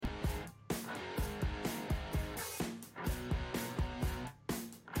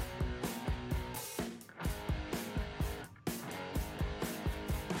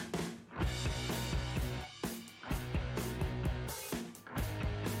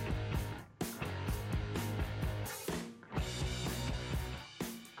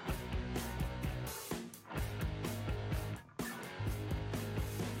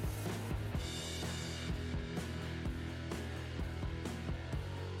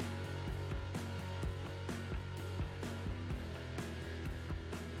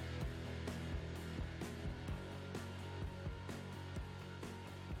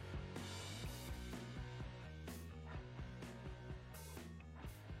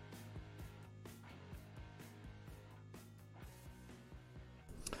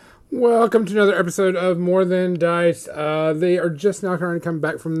Welcome to another episode of More Than Dice. They are just now trying to come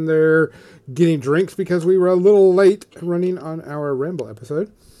back from their getting drinks because we were a little late running on our Ramble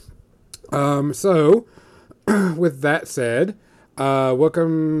episode. So, with that said,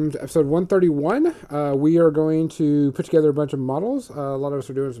 welcome to episode 131. We are going to put together a bunch of models. A lot of us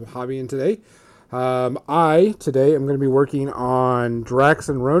are doing some hobbying today. Today am going to be working on Drax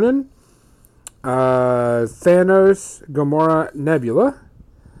and Ronan, Thanos, Gamora, Nebula.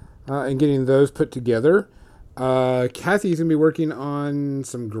 And getting those put together. Kathy's going to be working on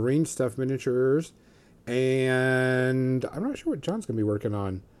some green stuff miniatures. And I'm not sure what John's going to be working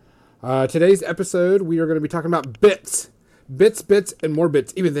on. Today's episode, we are going to be talking about bits. Bits, and more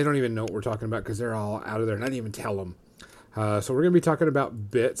bits. Even they don't even know what we're talking about because they're all out of there and I didn't even tell them. So we're going to be talking about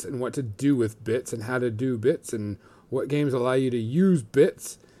bits and what to do with bits and how to do bits and what games allow you to use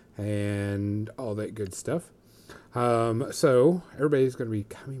bits and all that good stuff. So everybody's going to be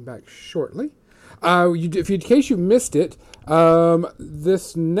coming back shortly. In case you missed it,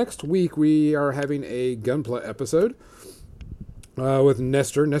 this next week we are having a Gunpla episode with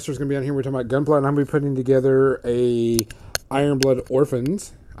Nestor. Nestor's going to be on here. We're talking about Gunpla, and I'm going to be putting together a Ironblood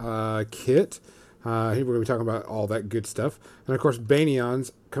Orphans kit. We're going to be talking about all that good stuff. And of course,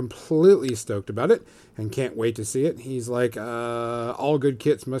 Banion's completely stoked about it and can't wait to see it. He's like, all good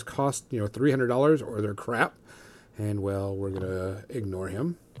kits must cost $300 or they're crap. And, well, we're going to ignore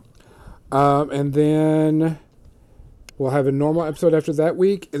him. And then we'll have a normal episode after that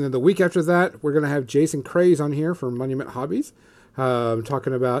week. And then the week after that, we're going to have Jason Craze on here from Monument Hobbies.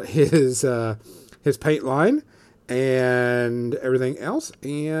 Talking about his paint line and everything else.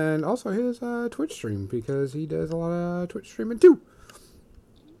 And also his Twitch stream, because he does a lot of Twitch streaming too.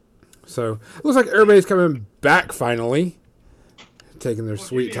 So, it looks like everybody's coming back finally. Taking their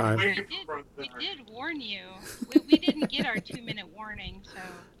sweet time. We did warn you. We didn't get our 2-minute warning, so.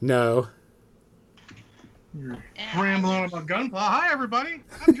 No. You're rambling about Gunpla. Hi, everybody.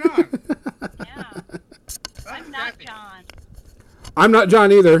 I'm John. Yeah. I'm not John. I'm not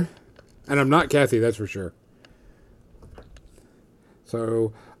John either. And I'm not Kathy, that's for sure.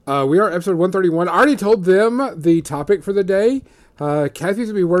 So, we are episode 131. I already told them the topic for the day. Kathy's going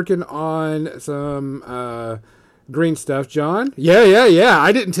to be working on some green stuff. John? Yeah.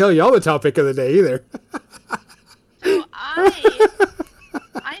 I didn't tell y'all the topic of the day either. So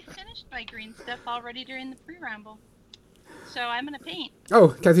I finished my green stuff already during the pre-ramble. So I'm going to paint. Oh,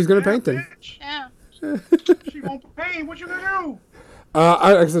 Kathy's going to paint then. Yeah. She won't paint. What you going to do?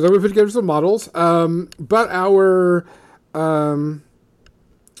 I said, we put together some models. But our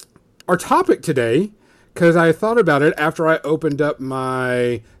topic today, because I thought about it after I opened up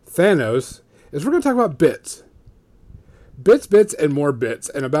my Thanos, is we're going to talk about bits. Bits, and more bits.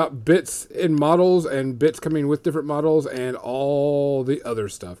 And about bits in models and bits coming with different models and all the other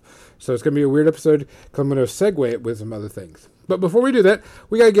stuff. So it's going to be a weird episode because I'm going to segue it with some other things. But before we do that,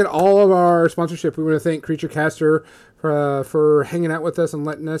 we got to get all of our sponsorship. We want to thank Creature Caster for hanging out with us and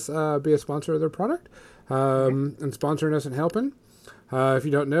letting us be a sponsor of their product and sponsoring us and helping. If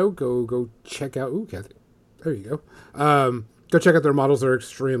you don't know, go check out... Ooh, Kathy. There you go. Go check out their models. They're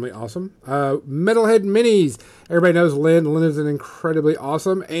extremely awesome. Metalhead Minis. Everybody knows Lynn. Lynn is an incredibly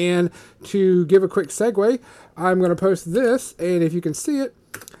awesome. And to give a quick segue, I'm going to post this. And if you can see it,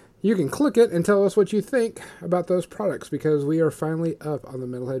 you can click it and tell us what you think about those products. Because we are finally up on the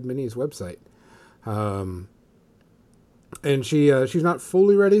Metalhead Minis website. And she's not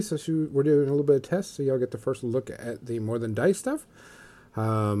fully ready. So we're doing a little bit of tests. So y'all get the first look at the More Than Dice stuff.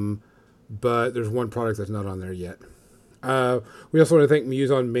 But there's one product that's not on there yet. We also want to thank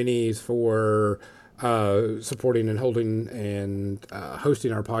Muson Minis for supporting and holding and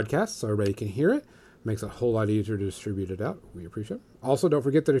hosting our podcast so everybody can hear it. Makes it a whole lot easier to distribute it out. We appreciate it. Also, don't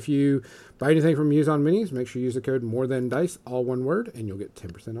forget that if you buy anything from Muson Minis, make sure you use the code MORETHANDICE, all one word, and you'll get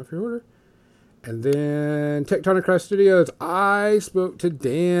 10% off your order. And then Tectonic Craft Studios. I spoke to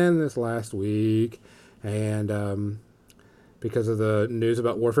Dan this last week, and because of the news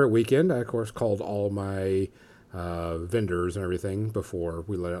about Warfare Weekend, I, of course, called all my vendors and everything before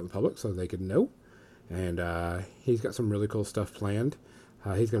we let it out in the public so they could know. And he's got some really cool stuff planned.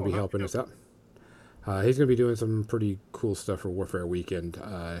 He's going to be helping us out. He's going to be doing some pretty cool stuff for Warfare Weekend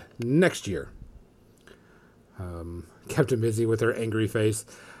next year. Kept him busy with her angry face.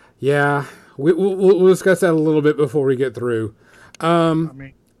 Yeah, we'll discuss that a little bit before we get through. I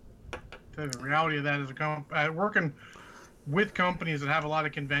mean, the reality of that is working with companies that have a lot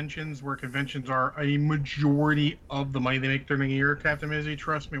of conventions, where conventions are a majority of the money they make during the year, Captain Mizzy,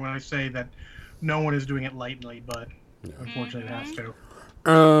 trust me when I say that no one is doing it lightly, but unfortunately it has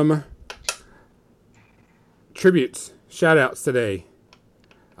to. Tributes, shout outs today.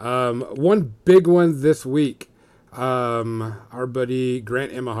 One big one this week. Our buddy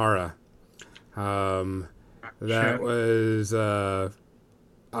Grant Imahara. That Shit. was a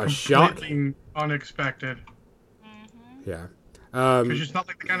shock. Completely unexpected. Yeah. Because it's not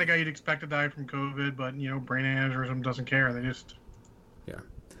like the kind of guy you'd expect to die from COVID, but brain aneurysm doesn't care. They just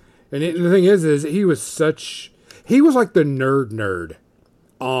And the thing is he was like the nerd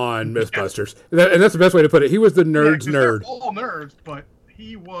on Mythbusters. And that's the best way to put it. He was the nerd's 'cause nerd. They're all nerds, but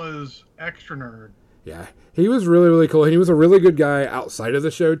he was extra nerd. Yeah. He was really, really cool. And he was a really good guy outside of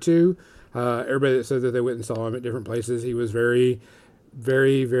the show, too. Everybody that said that they went and saw him at different places, he was very,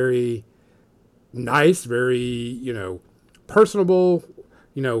 very, very nice, very, personable,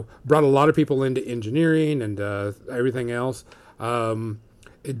 brought a lot of people into engineering and everything else.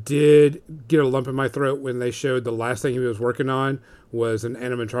 It did get a lump in my throat when they showed the last thing he was working on was an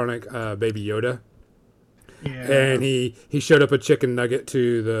animatronic Baby Yoda. Yeah. And he showed up a chicken nugget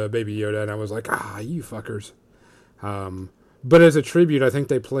to the Baby Yoda, and I was like, you fuckers. But as a tribute, I think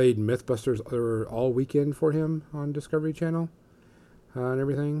they played Mythbusters all weekend for him on Discovery Channel and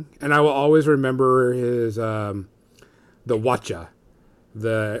everything. And I will always remember his the Watcha,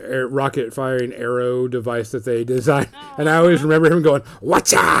 the rocket firing arrow device that they designed. And I always remember him going,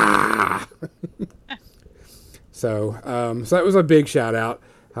 Watcha! So that was a big shout out.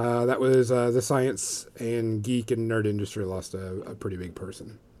 That was the science and geek and nerd industry lost a pretty big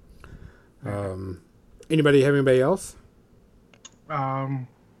person. Anybody have anybody else?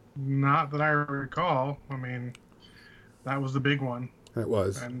 Not that I recall. I mean, that was the big one. It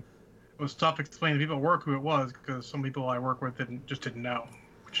was. And it was tough to explain to people at work who it was because some people I work with didn't know.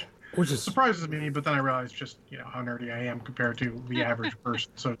 Which is Surprises me, but then I realized just how nerdy I am compared to the average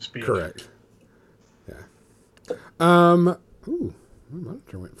person, so to speak. correct. Yeah. Ooh, my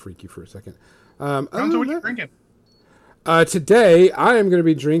monitor went freaky for a second. Gonzo, what are you drinking? Today, I am going to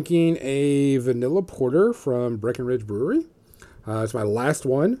be drinking a vanilla porter from Breckenridge Brewery. It's my last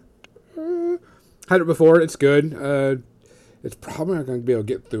one. Had it before. It's good. It's probably not going to be able to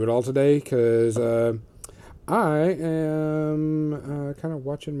get through it all today because I am kind of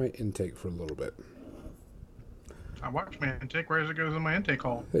watching my intake for a little bit. I watch my intake. Where does it goes in my intake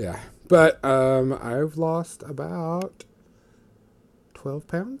hole? Yeah. But I've lost about 12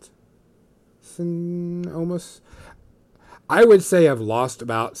 pounds. Almost. I would say I've lost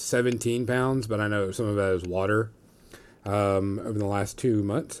about 17 pounds, but I know some of that is water over the last 2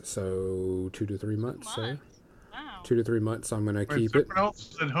 months. So 2 to 3 months. So Wow. 2 to 3 months, I'm going to When keep it. someone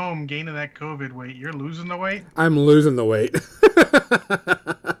else is at home gaining that COVID weight, you're losing the weight? I'm losing the weight.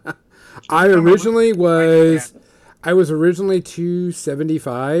 I was originally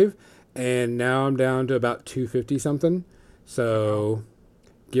 275, and now I'm down to about 250 something. So,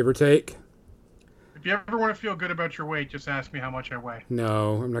 give or take. If you ever want to feel good about your weight, just ask me how much I weigh.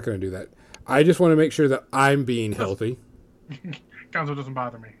 No, I'm not going to do that. I just want to make sure that I'm being healthy. Gonzo doesn't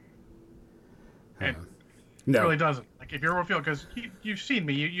bother me. It No. really doesn't. Like, if you ever feel, because you've seen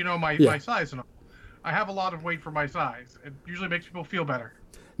me, you know my size and all. I have a lot of weight for my size. It usually makes people feel better.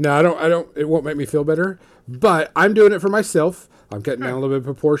 No, I don't. It won't make me feel better. But I'm doing it for myself. I'm cutting down a little bit of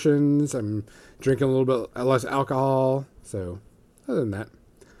proportions. I'm drinking a little bit less alcohol. So, other than that,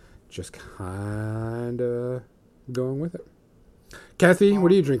 just kind of going with it. Kathy,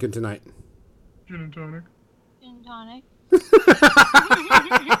 what are you drinking tonight? Gin and tonic. Gin and tonic.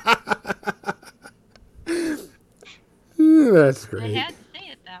 That's I great. had to say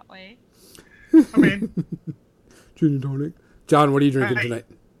it that way. I mean, Gin and tonic. John, what are you drinking Hey. tonight?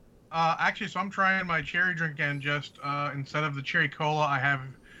 actually, so I'm trying my cherry drink again. Just instead of the cherry cola, I have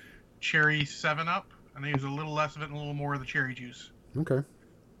cherry 7-Up, and I use a little less of it and a little more of the cherry juice. Okay.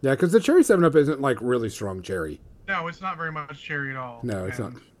 Yeah, because the cherry 7-Up isn't like really strong cherry. No, it's not very much cherry at all. No, it's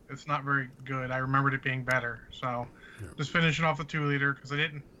and not. It's not very good. I remembered it being better. So, just finishing off the 2-liter because I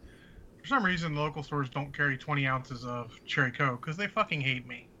didn't. For some reason, the local stores don't carry 20 ounces of cherry Coke because they fucking hate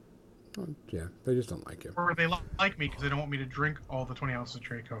me. Oh, yeah, they just don't like you. Or they like me because they don't want me to drink all the 20 ounces of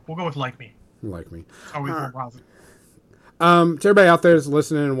cherry Coke. We'll go with like me. Like me. Always more positive. To everybody out there that's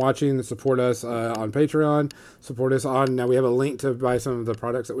listening and watching, that support us on Patreon, support us on. Now we have a link to buy some of the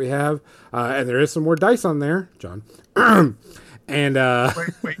products that we have, and there is some more dice on there, John. And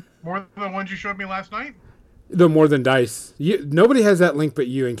Wait, more than the ones you showed me last night? the more than dice. Nobody has that link but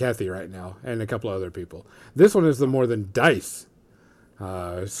you and Kathy right now, and a couple other people. This one is the more than dice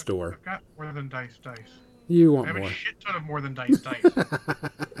store. I've got more than dice. You I want have more? a shit ton of more than dice.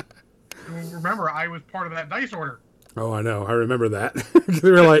 Remember, I was part of that dice order. Oh, I know. I remember that. They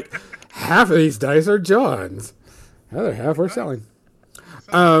were like, half of these dice are John's. The other half we're selling.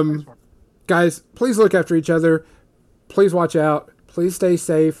 Guys, please look after each other. Please watch out. please stay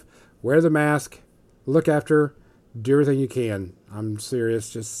safe. Wear the mask. Look after. Do everything you can. I'm serious.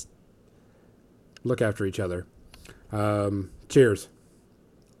 Just look after each other. Cheers. Cheers.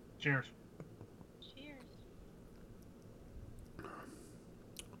 Cheers.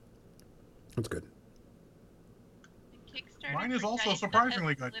 That's good. The Kickstarter Mine is for also dice that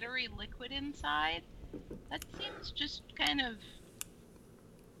surprisingly has good. glittery liquid inside. That seems just kind of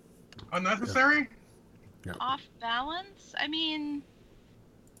Unnecessary? off balance. I mean,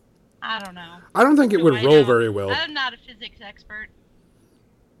 I don't know. I don't think it would I roll know. very well. I'm not a physics expert.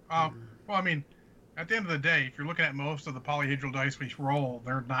 Well, I mean, at the end of the day, if you're looking at most of the polyhedral dice we roll,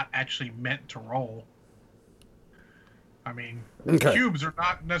 they're not actually meant to roll. I mean, Okay. cubes are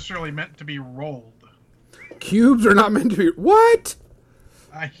not necessarily meant to be rolled. Cubes are not meant to be. What?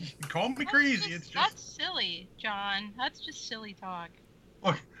 Call me That's crazy. It's just that's silly, John. That's just silly talk.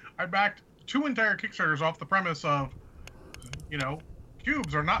 look. I backed 2 entire Kickstarters off the premise of,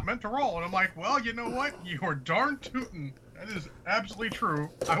 cubes are not meant to roll, and I'm like, well, you know what? You are darn tootin'. That is absolutely true.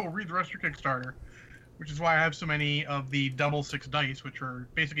 I will read the rest of your Kickstarter, which is why I have so many of the double 6 dice, which are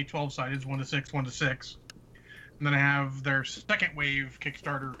basically 12-sided, 1 to 6, 1 to 6. And then I have their second wave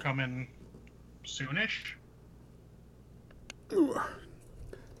Kickstarter coming soonish. Ooh.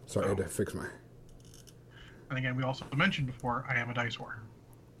 Sorry, I had to fix my. And again, we also mentioned before, I am a dice whore.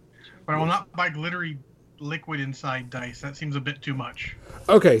 But I will not buy glittery liquid inside dice. That seems a bit too much.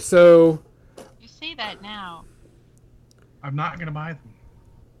 Okay, so You say that now. I'm not going to buy them.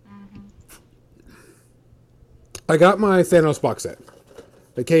 Mm-hmm. I got my Thanos box set.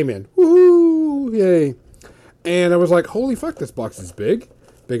 It came in. Woo! Yay. And I was like, holy fuck, this box is big.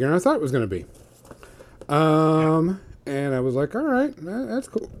 Bigger than I thought it was going to be. And I was like, all right, that's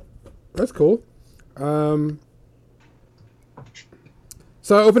cool. That's cool.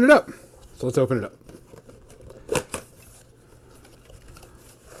 So I opened it up. So let's open it up.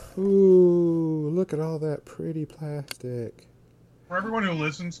 Ooh, look at all that pretty plastic. For everyone who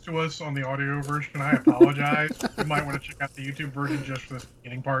listens to us on the audio version, I apologize. You might want to check out the YouTube version just for this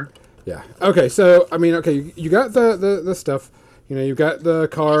beginning part. Yeah. Okay, so, I mean, okay, you got the stuff. You've got the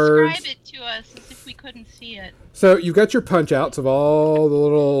cards. Describe it to us as if we couldn't see it. So you've got your punch outs of all the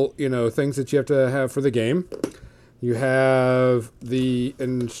little, things that you have to have for the game. You have the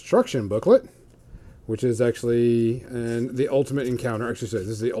instruction booklet, which is actually the ultimate encounter. Actually, this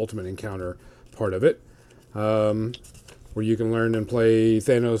is the ultimate encounter part of it, where you can learn and play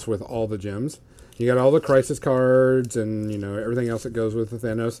Thanos with all the gems. You got all the crisis cards and, everything else that goes with the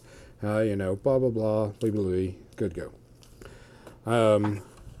Thanos. Blah, blah, blah, blah, blah, blah. Good go.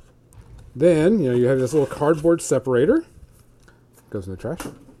 Then, you have this little cardboard separator. Goes in the trash.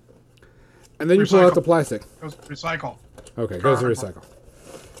 And then you pull out the plastic. Goes to recycle. Okay, goes to recycle.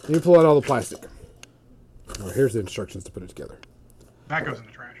 And you pull out all the plastic. Oh, here's the instructions to put it together. That goes in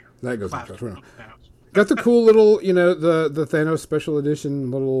the trash. That goes in the trash. Plastic. Well, got the cool little, the Thanos special edition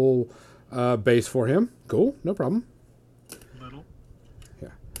little base for him. Cool, no problem. Little. Yeah.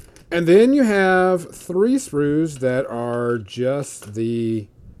 And then you have 3 sprues that are just the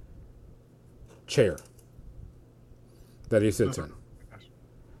chair that he sits in.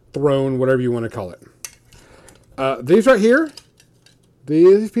 Throne, whatever you want to call it. These right here,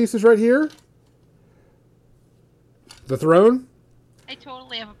 these pieces right here, the throne, I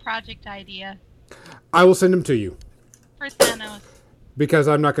totally have a project idea I will send them to you for Thanos. because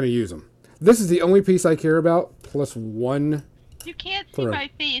I'm not going to use them. This is the only piece I care about, plus 1. You can't see Throne. my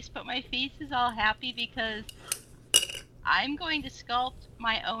face, but my face is all happy because I'm going to sculpt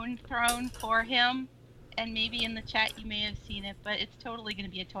my own throne for him. And maybe in the chat you may have seen it, but it's totally going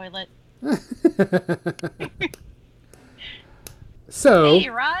to be a toilet. So, Hey,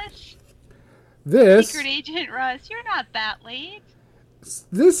 Rush! this Secret Agent Rush, you're not that late.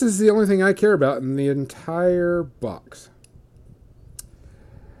 this is the only thing I care about in the entire box.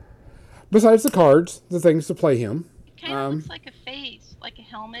 Besides the cards, the things to play him. It kind of looks like a face, like a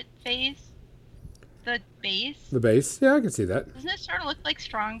helmet face. The base. The base, yeah, I can see that. Doesn't it sort of look like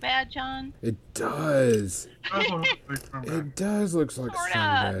Strong Bad, John? It does. It does look like Sorta. Strong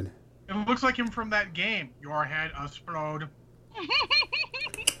Bad. It looks like him from that game. Your head explode.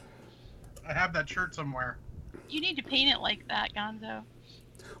 I have that shirt somewhere. You need to paint it like that, Gonzo.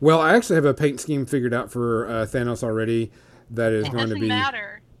 Well, I actually have a paint scheme figured out for Thanos already that is It going to doesn't be...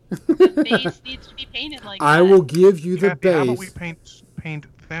 matter. The base needs to be painted like that. I will give you the Kathy, how about we base. paint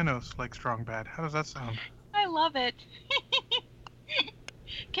Thanos like Strong Bad? How does that sound? I love it.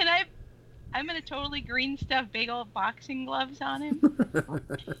 Can I... I'm going to totally green stuff big old boxing gloves on him.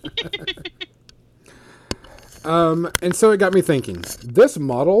 And so it got me thinking. This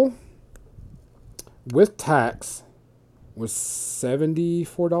model, with tax, was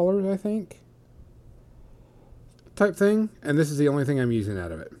 $74, I think, type thing. And this is the only thing I'm using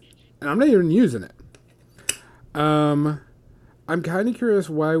out of it. And I'm not even using it. I'm kind of curious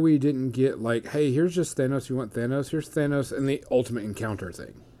why we didn't get like, hey, here's just Thanos. You want Thanos? Here's Thanos and the Ultimate Encounter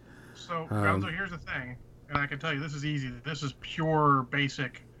thing. So, Gonzo, here's the thing, and I can tell you this is easy. This is pure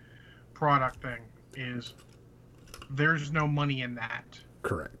basic product thing. Is there's no money in that.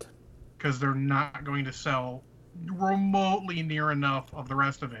 Correct. Because they're not going to sell remotely near enough of the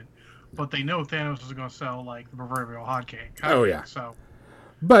rest of it. But they know Thanos is going to sell like the proverbial hotcake. Oh, yeah. So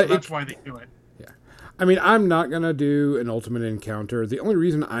but that's why they do it. Yeah. I mean, I'm not going to do an Ultimate Encounter. The only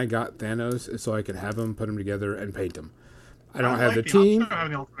reason I got Thanos is so I could have them, put them together, and paint them. I don't have the team. I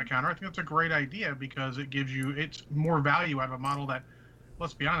have the Ultimate Encounter. I think that's a great idea because it gives you it's more value out of a model that,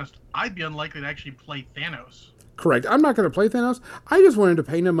 let's be honest, I'd be unlikely to actually play Thanos. Correct. I'm not going to play Thanos. I just wanted to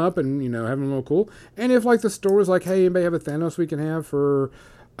paint him up and, have him a little cool. And if, like, the store was like, hey, anybody have a Thanos we can have for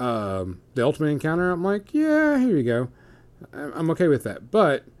the Ultimate Encounter? I'm like, yeah, here you go. I'm okay with that.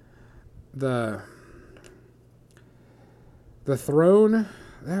 But the throne,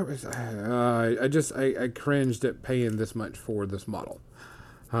 that was, I cringed at paying this much for this model.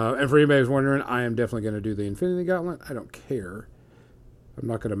 And for anybody who's wondering, I am definitely going to do the Infinity Gauntlet. I don't care. I'm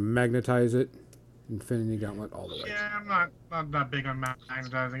not going to magnetize it. Infinity Gauntlet all the way. Yeah, I'm not big on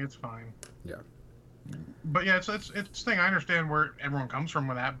magnetizing. It's fine. Yeah. But yeah, it's thing. I understand where everyone comes from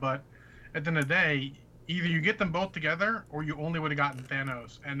with that, but at the end of the day, either you get them both together, or you only would have gotten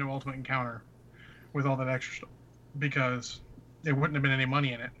Thanos and no Ultimate Encounter with all that extra stuff, because there wouldn't have been any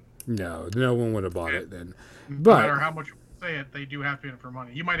money in it. No one would have bought it then. No matter how much you say it, they do have to be in it for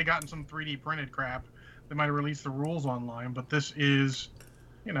money. You might have gotten some 3D printed crap. They might have released the rules online, but this is,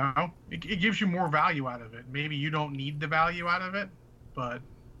 it gives you more value out of it. Maybe you don't need the value out of it, but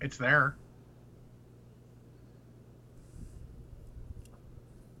it's there.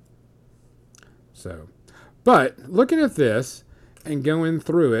 So, but looking at this and going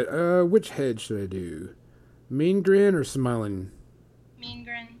through it, which head should I do? Mean Grin or Smiling? Mean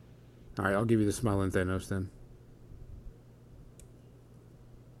Grin. All right, I'll give you the Smiling Thanos then.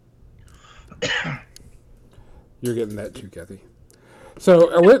 You're getting that too, Kathy.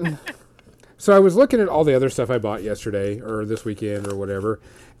 So I was looking at all the other stuff I bought yesterday or this weekend or whatever,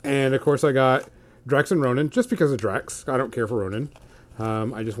 and of course I got Drax and Ronan just because of Drax. I don't care for Ronan.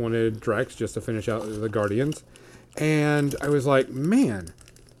 I just wanted Drax just to finish out the Guardians, and I was like, man,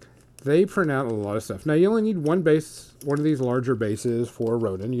 they print out a lot of stuff. Now you only need one base, one of these larger bases for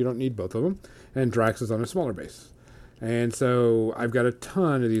Ronan. You don't need both of them, and Drax is on a smaller base, and so I've got a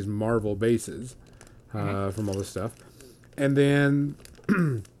ton of these Marvel bases from all this stuff, and then.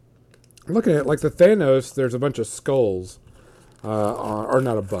 Looking at like the Thanos, there's a bunch of skulls, or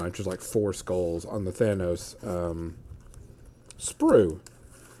not a bunch. There's like 4 skulls on the Thanos sprue,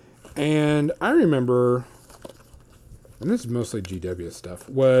 and I remember, and this is mostly GW stuff.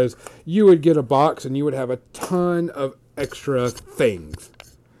 Was you would get a box and you would have a ton of extra things.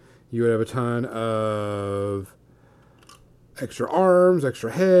 You would have a ton of extra arms,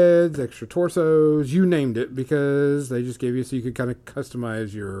 extra heads, extra torsos, you named it, because they just gave you so you could kind of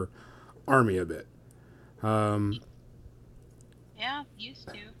customize your army a bit. Yeah, used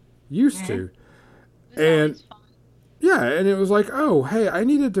to. Used to. It was always fun. Yeah, and it was like, oh, hey, I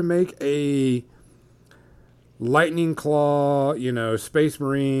needed to make a Lightning Claw, Space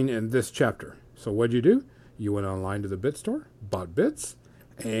Marine in this chapter. So what'd you do? You went online to the bit store, bought bits,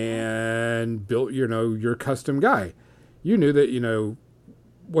 and built, your custom guy. You knew that,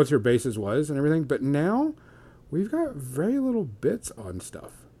 what your basis was and everything, but now we've got very little bits on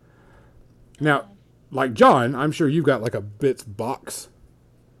stuff. Now, like John, I'm sure you've got like a bits box.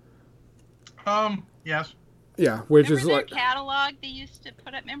 Yes. Yeah, which remember is their like catalog they used to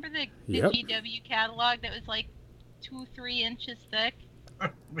put up? Remember the Yep. GW catalog that was like 2-3 inches thick?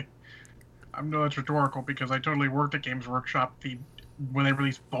 I know it's rhetorical because I totally worked at Games Workshop when they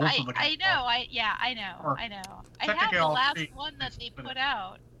released both of the I know. I know. I have technically the all last 3, one that they but put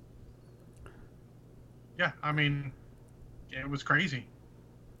out. Yeah, I mean, it was crazy.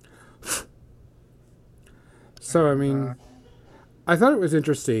 So, I mean, I thought it was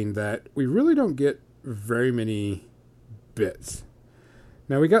interesting that we really don't get very many bits.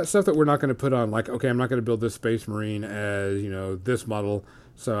 Now, we got stuff that we're not going to put on, like, okay, I'm not going to build this Space Marine as, this model,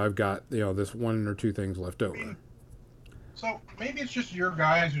 so I've got, this 1 or 2 things left over. So, maybe it's just your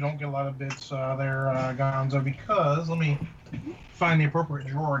guys who don't get a lot of bits there, Gonzo, because, let me find the appropriate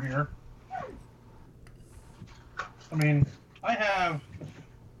drawer here. I mean, I have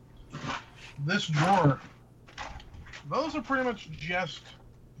this drawer. Those are pretty much just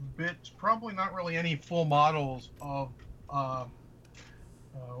bits, probably not really any full models of what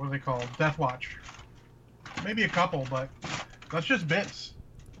are they called? Death Watch. Maybe a couple, but that's just bits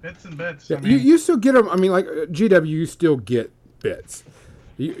and bits. Yeah, I mean, you still get them. I mean, like GW, you still get bits.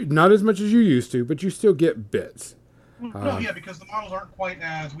 Not as much as you used to, but you still get bits. no, yeah, because the models aren't quite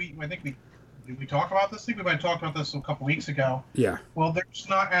as I think did we talk about this? I think we might have talked about this a couple weeks ago. Yeah. Well, they're just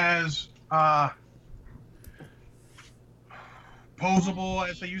not as posable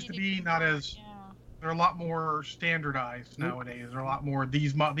as they used to be. Not as they're a lot more standardized nowadays. They're a lot more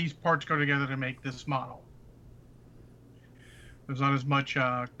these parts go together to make this model. There's not as much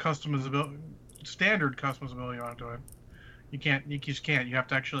standard customizability onto it. You just can't. You have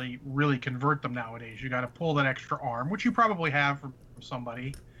to actually really convert them nowadays. You got to pull that extra arm, which you probably have from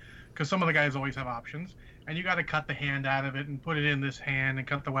somebody, because some of the guys always have options. And you got to cut the hand out of it and put it in this hand and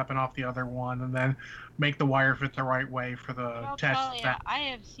cut the weapon off the other one, and then make the wire fit the right way for the test. I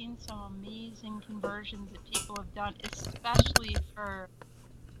have seen some amazing conversions that people have done, especially for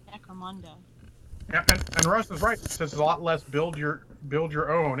Necromunda. Yeah, and Russ is right. It says a lot less build your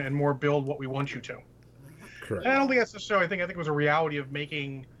own and more build what we want you to. Correct. And I don't think that's necessarily. I think it was a reality of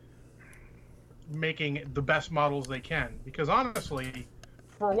making the best models they can. Because honestly,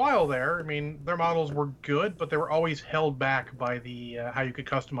 for a while there, I mean, their models were good, but they were always held back by the how you could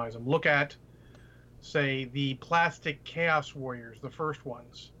customize them. Look at, say, the plastic Chaos Warriors, the first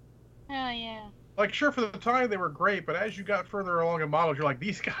ones. Oh yeah. Like, sure, for the time they were great, but as you got further along in models, you're like,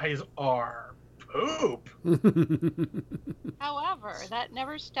 these guys are poop. However, that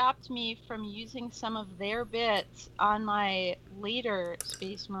never stopped me from using some of their bits on my later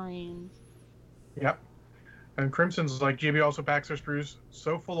Space Marines. Yep. And Crimson's like, GB also packs their sprues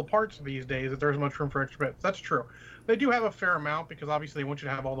so full of parts these days that there's much room for extra bits. That's true. They do have a fair amount because obviously they want you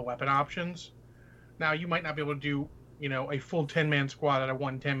to have all the weapon options. Now, you might not be able to do, a full 10-man squad out of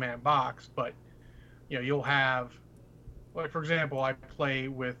one 10-man box, but, you'll have, like, for example, I play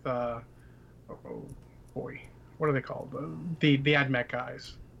with, what are they called? The AdMech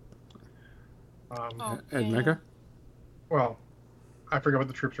guys. AdMecha? Well, I forget what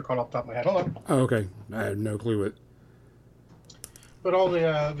the troops are called off the top of my head. Hold on. Oh, okay. I have no clue what. But all the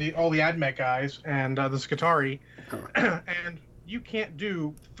AdMech guys and the Skitarii, and you can't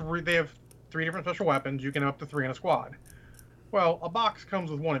do three. They have 3 different special weapons. You can have up to 3 in a squad. Well, a box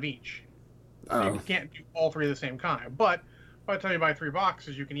comes with 1 of each, so you can't do all 3 of the same kind. But by the time you buy 3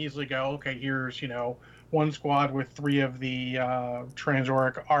 boxes, you can easily go, okay, here's 1 squad with 3 of the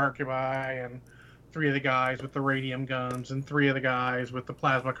Transauric Arcubi and 3 of the guys with the radium guns and 3 of the guys with the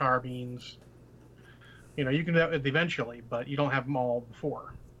plasma carbines. You can do that eventually, but you don't have them all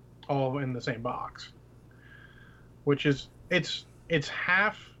in the same box. Which is it's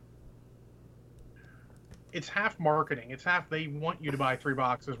half marketing. It's half they want you to buy 3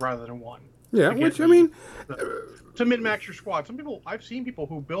 boxes rather than 1. Yeah, which I mean, to min-max your squad. I've seen people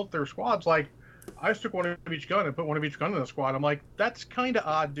who built their squads like, I just took 1 of each gun and put 1 of each gun in the squad. I'm like, that's kind of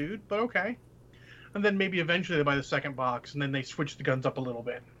odd, dude, but okay. And then maybe eventually they buy the second box, and then they switch the guns up a little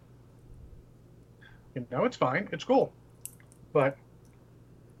bit. It's fine. It's cool. But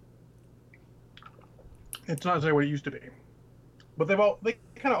it's not exactly what it used to be. But they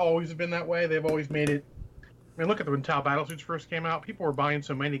kind of always have been that way. They've always made it. I mean, look at when Tau battlesuits first came out. People were buying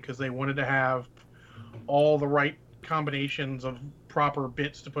so many because they wanted to have all the right combinations of proper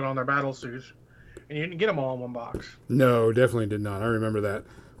bits to put on their battlesuits. And you didn't get them all in 1 box. No, definitely did not. I remember that.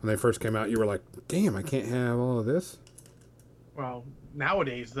 When they first came out, you were like, damn, I can't have all of this. Well,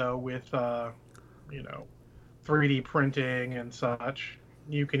 nowadays, though, with, 3D printing and such,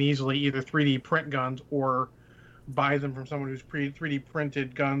 you can easily either 3D print guns or buy them from someone who's 3D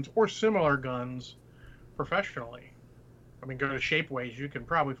printed guns or similar guns professionally. I mean, go to Shapeways, you can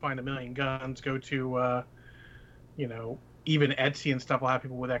probably find a million guns. Go to, even Etsy and stuff will have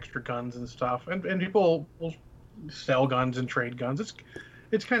people with extra guns and stuff. And people will sell guns and trade guns.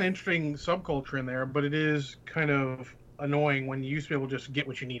 It's kind of interesting subculture in there, but it is kind of annoying when you used to be able to just get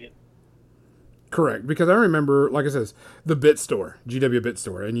what you needed. Correct, because I remember, like I says, the Bit Store, GW Bit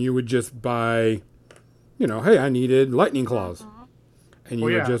Store, and you would just buy, hey, I needed lightning claws, and you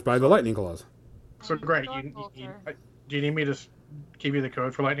would just buy the lightning claws. So great. Do you need me to give you the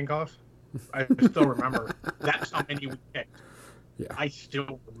code for lightning claws? I still remember. That's how many we picked. Yeah, I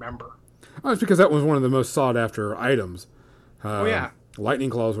still remember. Oh, it's because that was one of the most sought after items. Yeah. Lightning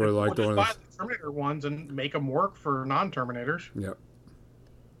claws were like the one. Buy the Terminator ones and make them work for non-Terminators. Yep.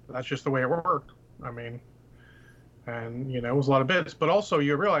 That's just the way it worked. I mean, and it was a lot of bits, but also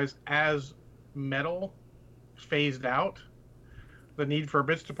you realize as metal phased out, the need for a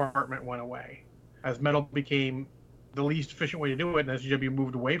bits department went away. As metal became the least efficient way to do it, and as GW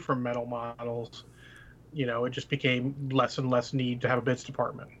moved away from metal models, it just became less and less need to have a bits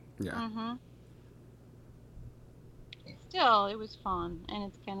department. Yeah. Mm-hmm. Still, it was fun, and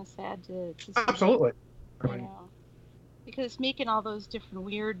it's kind of sad to see Absolutely. because making all those different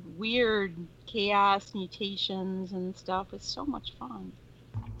weird chaos mutations and stuff is so much fun.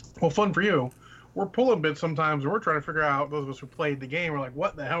 Well, fun for you. We're pulling bits sometimes, and we're trying to figure out, those of us who played the game, we're like,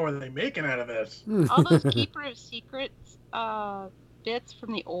 what the hell are they making out of this? All those Keeper of Secrets bits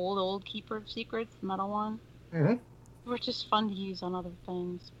from the old Keeper of Secrets, the metal one, were just fun to use on other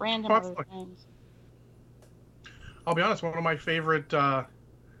things, random other things. I'll be honest, one of my favorite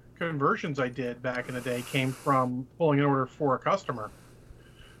conversions I did back in the day came from pulling an order for a customer,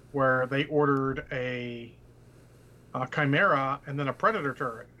 where they ordered a Chimera and then a Predator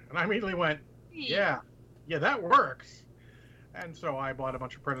turret. And I immediately went, yeah, that works. And so I bought a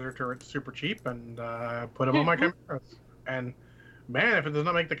bunch of Predator turrets super cheap and put them on my Chimeras. And man, if it does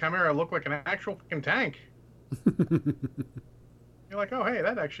not make the Chimera look like an actual fucking tank, you're like, oh, hey,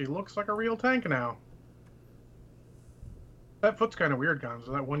 that actually looks like a real tank now. That foot's kind of weird,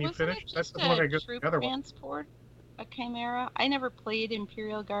 Gonzo. That one you finished, that doesn't look like a good other one. Transport, a Chimera. I never played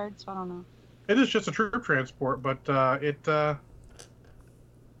Imperial Guard, so I don't know. It is just a troop transport, but it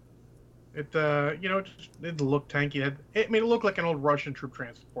looked tanky. It made it look like an old Russian troop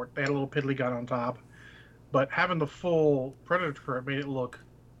transport. They had a little piddly gun on top, but having the full Predator turret made it look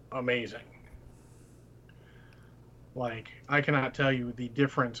amazing. Like, I cannot tell you the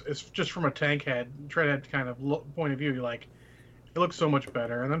difference. It's just from a tank head, tread head kind of point of view. You're like, it looks so much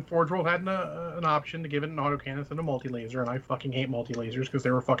better. And then Forge World had an option to give it an autocannon instead of multi-laser, and I fucking hate multi-lasers because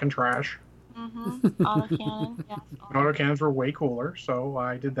they were fucking trash. Autocannon, yes. Autocannons were way cooler, so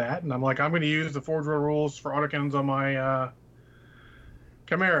I did that. And I'm like, I'm going to use the Forge World rules for autocannons on my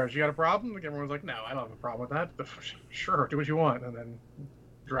Chimeras. You got a problem? Like, everyone's like, no, I don't have a problem with that. Sure, do what you want. And then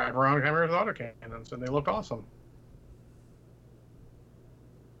drive around Chimeras with autocannons, and they looked awesome.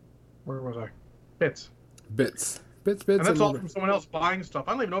 Where was I? Bits. And that's all from someone else buying stuff.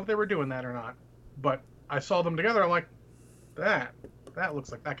 I don't even know if they were doing that or not. But I saw them together. I'm like, that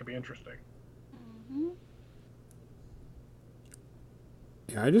looks like that could be interesting.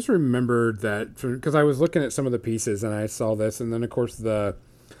 Yeah, I just remembered that because I was looking at some of the pieces and I saw this, and then of course the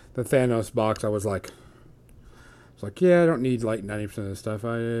Thanos box. I was like, yeah, I don't need like 90% of the stuff.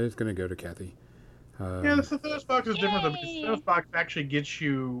 It's gonna go to Kathy. Yeah, the Thanos box is different. The Thanos box actually gets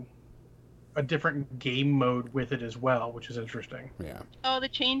you a different game mode with it as well, which is interesting. Yeah. Oh, the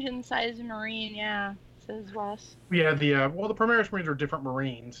change in size of Marine, yeah, says Wes. Yeah, the Primaris Marines are different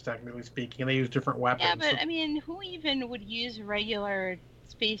Marines, technically speaking, and they use different weapons. Yeah, but I mean, who even would use a regular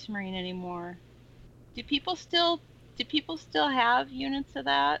Space Marine anymore? Do people still have units of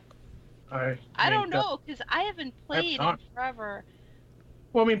that? I don't know, because I haven't played in forever.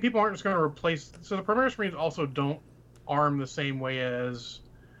 Well, I mean, people aren't just going to replace... So the Primaris Marines also don't arm the same way as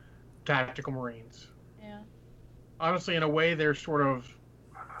Tactical Marines. Yeah. Honestly, in a way, they're sort of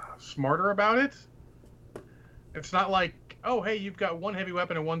smarter about it. It's not like, oh, hey, you've got one heavy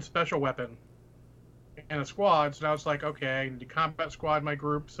weapon and one special weapon in a squad. So now it's like, okay, I need to combat squad my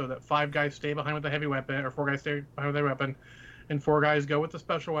group so that 5 guys stay behind with the heavy weapon, or 4 guys stay behind with their weapon, and 4 guys go with the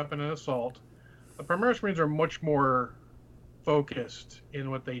special weapon and assault. The Primaris Marines are much more focused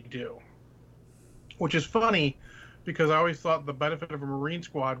in what they do, which is funny because I always thought the benefit of a Marine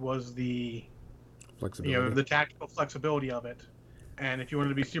squad was the flexibility, the tactical flexibility of it. And if you wanted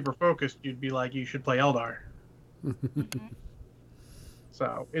to be super focused, you'd be like, you should play Eldar.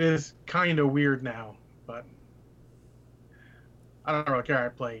 So it is kind of weird now, but I don't really care. I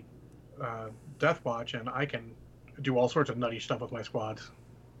play Deathwatch, and I can do all sorts of nutty stuff with my squads.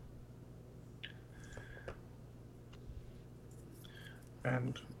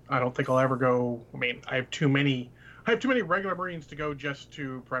 And I don't think I'll ever go. I mean, I have too many regular Marines to go just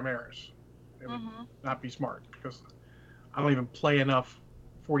to Primaris. It would not be smart because I don't even play enough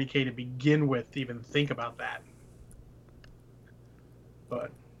 40k to begin with to even think about that.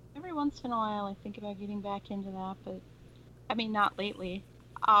 But every once in a while, I think about getting back into that, but I mean, not lately,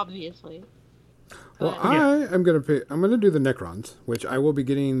 obviously. Well, I'm gonna do the Necrons, which I will be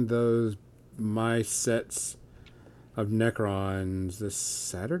getting my sets of Necrons this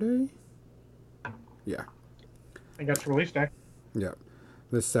Saturday. Yeah. I think that's release day. Yeah,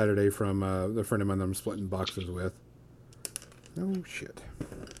 this Saturday from the friend of mine that I'm splitting boxes with. Oh shit.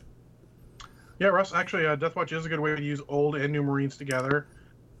 Yeah, Russ. Actually, Deathwatch is a good way to use old and new Marines together,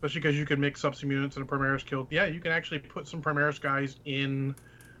 especially because you can mix up some units in a Primaris guild. Yeah, you can actually put some Primaris guys in.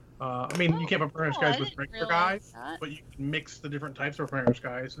 I mean, you can't put Primaris guys with regular guys, but you can mix the different types of Primaris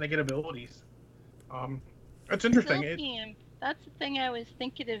guys, and they get abilities. It's interesting. That's the thing I was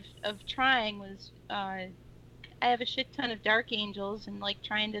thinking of trying was I have a shit ton of Dark Angels and like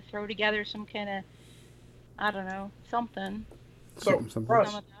trying to throw together some kind of, I don't know, something. So,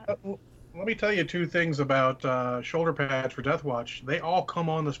 Russ, let me tell you two things about shoulder pads for Deathwatch. They all come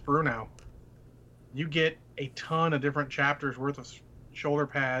on the sprue now. You get a ton of different chapters worth of shoulder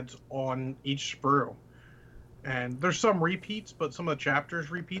pads on each sprue. And there's some repeats, but some of the chapters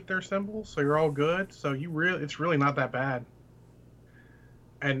repeat their symbols, so you're all good. So it's really not that bad.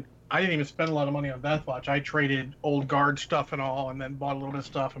 And I didn't even spend a lot of money on Deathwatch. I traded old guard stuff and all, and then bought a little bit of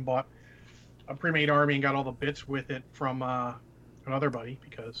stuff and bought a pre-made army and got all the bits with it from another buddy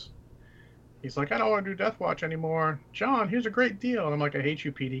because he's like, I don't want to do Deathwatch anymore. John, here's a great deal. And I'm like, I hate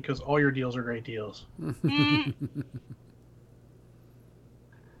you, PD, because all your deals are great deals.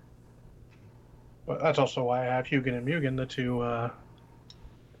 But that's also why I have Hugin and Mugen, the two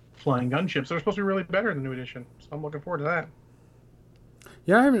flying gunships. They're supposed to be really better in the new edition. So I'm looking forward to that.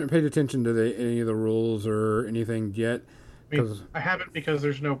 Yeah, I haven't paid attention to any of the rules or anything yet. I haven't because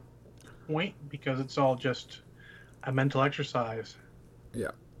there's no point, because it's all just a mental exercise.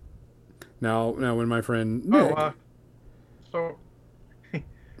 Yeah. Now when my friend Nick... So...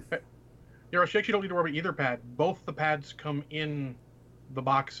 Shakes, you don't need to worry about either pad. Both the pads come in the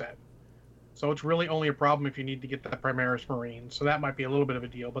box set. So it's really only a problem if you need to get that Primaris Marine. So that might be a little bit of a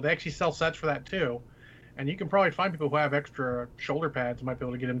deal. But they actually sell sets for that too. And you can probably find people who have extra shoulder pads, might be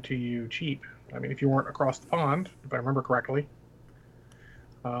able to get them to you cheap. I mean, if you weren't across the pond, if I remember correctly.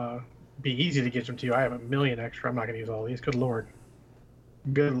 Be easy to get them to you. I have a million extra. I'm not going to use all these. Good Lord.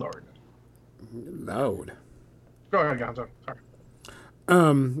 Good Lord. Loud. Go ahead, Gonzo. Sorry.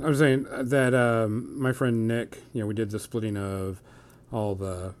 I was saying that my friend Nick, we did the splitting of all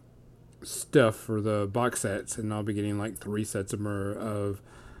the stuff for the box sets, and I'll be getting like 3 sets of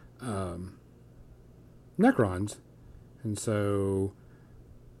Necrons, and so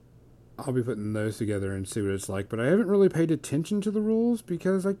I'll be putting those together and see what it's like. But I haven't really paid attention to the rules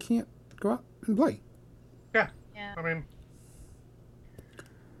because I can't go out and play. Yeah. I mean,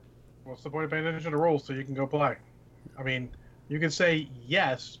 what's the point of paying attention to rules so you can go play? I mean, you can say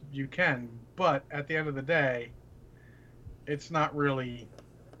yes, you can, but at the end of the day, it's not really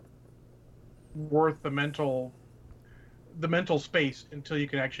worth the mental space until you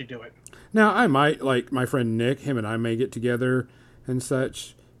can actually do it. Now, I might, like my friend Nick, him and I may get together and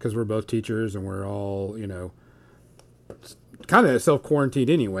such, because we're both teachers and we're all, kind of self-quarantined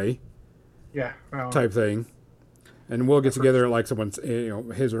anyway. Yeah. Type thing. And we'll get together at like someone's,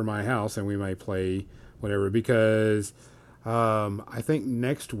 his or my house, and we might play whatever, because I think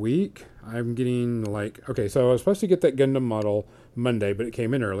next week I'm getting so I was supposed to get that Gundam model Monday, but it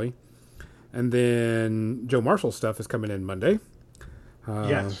came in early. And then Joe Marshall's stuff is coming in Monday.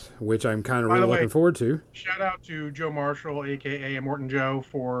 Yes. Which I'm kind of really looking forward to. Shout out to Joe Marshall, a.k.a. Immortan Joe,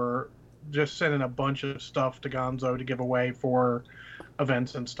 for just sending a bunch of stuff to Gonzo to give away for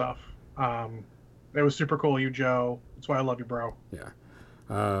events and stuff. It was super cool, you, Joe. That's why I love you, bro. Yeah.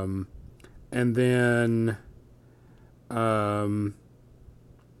 And then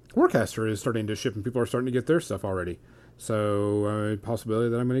Warcaster is starting to ship, and people are starting to get their stuff already. So, a possibility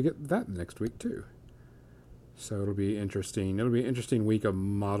that I'm going to get that next week, too. So, it'll be interesting. It'll be an interesting week of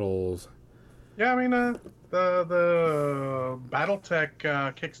models. Yeah, I mean, the Battletech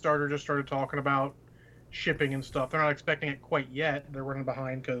Kickstarter just started talking about shipping and stuff. They're not expecting it quite yet. They're running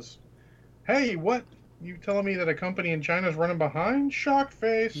behind because, hey, what? You telling me that a company in China is running behind? Shock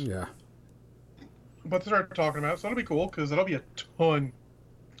face. Yeah. But they started talking about it, so that'll be cool because that'll be a ton,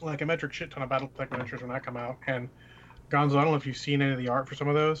 like a metric shit ton of Battletech miniatures when that come out. And Gonzo, I don't know if you've seen any of the art for some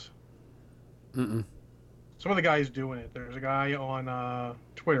of those. Mm-mm. Some of the guys doing it. There's a guy on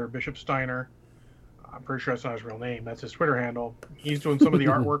Twitter, Bishop Steiner. I'm pretty sure that's not his real name. That's his Twitter handle. He's doing some of the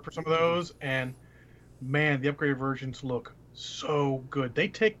artwork for some of those, and man, the upgraded versions look so good. They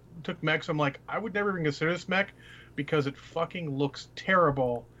took mechs. I'm like, I would never even consider this mech because it fucking looks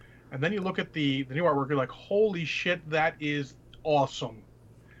terrible. And then you look at the new artwork, you're like, holy shit, that is awesome.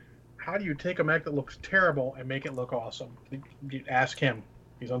 How do you take a mech that looks terrible and make it look awesome? You ask him.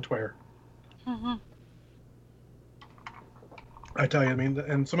 He's on Twitter. Mm-hmm. I tell you, I mean,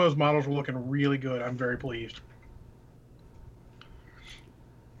 and some of those models were looking really good. I'm very pleased.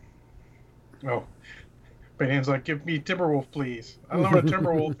 Oh. Banan's like, give me Timberwolf, please. I don't know what a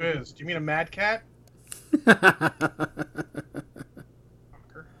Timberwolf is. Do you mean a mad cat?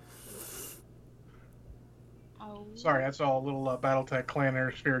 Sorry, that's all a little Battletech Clan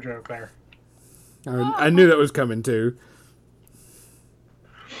Air Sphere joke there. I knew that was coming too.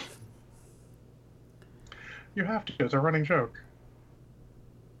 You have to. It's a running joke.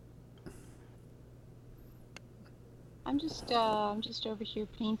 I'm just over here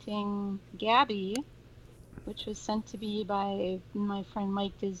painting Gabby, which was sent to me by my friend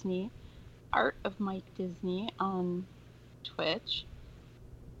Mike Disney, Art of Mike Disney on Twitch.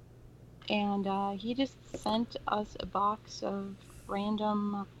 And he just sent us a box of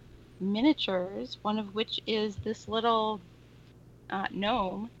random miniatures, one of which is this little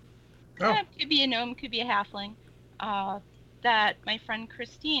gnome. Oh. Could be a gnome, could be a halfling. That my friend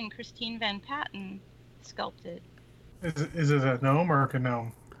Christine Van Patten sculpted. Is it a gnome or a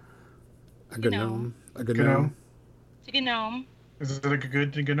gnome? A gnome. A gnome. gnome. It's a gnome. Is it a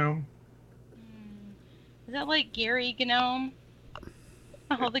good gnome? Is that like Gary Gnome?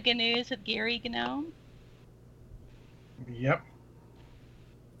 All the GNUs with Gary Gnome? Yep.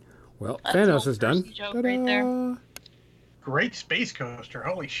 Well, Thanos is done. Joke right there. Great space coaster.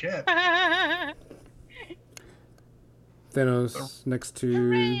 Holy shit. Thanos next to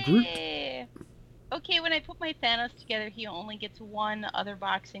Hooray! Groot. Okay, when I put my Thanos together, he only gets one other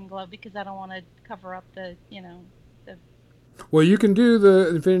boxing glove because I don't want to cover up the. Well, you can do the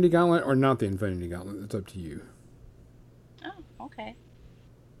Infinity Gauntlet or not the Infinity Gauntlet. It's up to you. Oh, okay.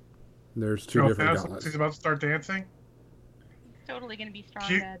 There's two different Thanos gauntlets. He's about to start dancing. Totally gonna be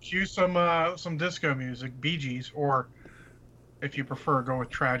strong. Cue some disco music, Bee Gees, or if you prefer, go with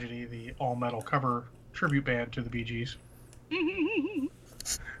Tragedy, the all-metal cover tribute band to the Bee Gees.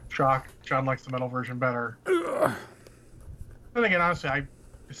 John likes the metal version better. Ugh. Then again, honestly, I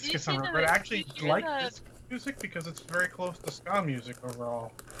actually like disco music because it's very close to ska music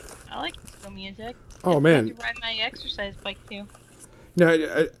overall. I like disco music. Oh man! I ride my exercise bike too.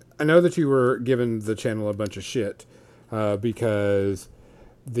 No, I know that you were giving the channel a bunch of shit because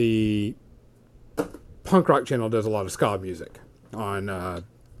the punk rock channel does a lot of ska music on.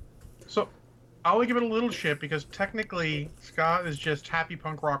 So I'll only give it a little shit because technically ska is just happy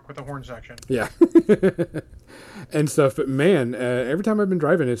punk rock with a horn section. Yeah. And stuff, but man, every time I've been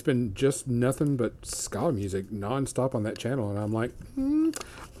driving, it's been just nothing but ska music nonstop on that channel, and I'm like,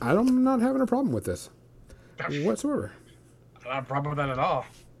 I'm not having a problem with this whatsoever. I don't have a problem with that at all.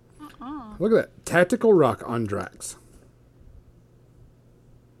 Look at that Tactical Rock on Drax.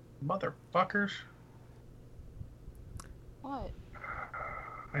 Motherfuckers! What?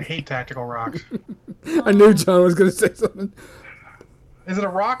 I hate Tactical Rocks. I knew John was going to say something. Is it a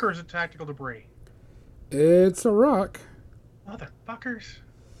rock or is it tactical debris? It's a rock. Motherfuckers.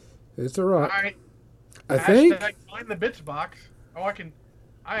 It's a rock. I think. Find the bits box.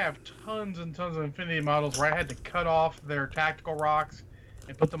 I have tons and tons of Infinity models where I had to cut off their tactical rocks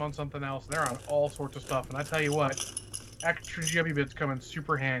and put them on something else. They're on all sorts of stuff. And I tell you what, extra GW bits come in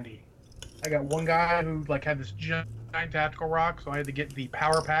super handy. I got one guy who had this giant tactical rock, so I had to get the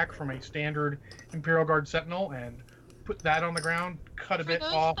power pack from a standard Imperial Guard Sentinel and put that on the ground, cut a bit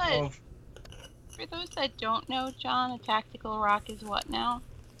off of. For those that don't know, John, a tactical rock is what now?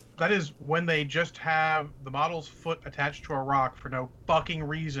 That is when they just have the model's foot attached to a rock for no fucking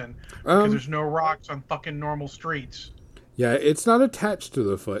reason. Because there's no rocks on fucking normal streets. Yeah, it's not attached to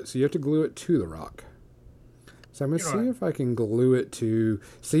the foot, so you have to glue it to the rock. So I'm going to see if I can glue it to...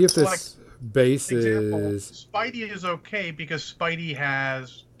 See if this base is... Spidey is okay because Spidey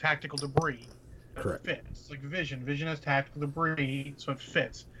has tactical debris. Correct. It fits. Like Vision. Vision has tactical debris, so it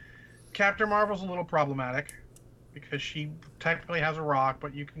fits. Captain Marvel's a little problematic because she technically has a rock,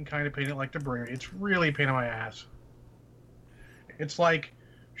 but you can kind of paint it like debris. It's really a pain in my ass. It's like,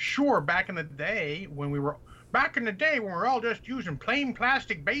 sure, back in the day when we were all just using plain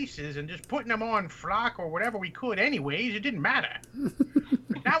plastic bases and just putting them on flock or whatever we could anyways, it didn't matter.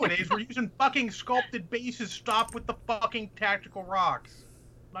 Nowadays, we're using fucking sculpted bases stopped with the fucking tactical rocks.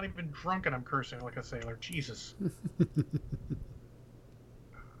 I'm not even drunk and I'm cursing like a sailor. Jesus.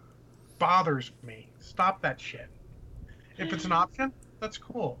 Bothers me. Stop that shit. If it's an option, that's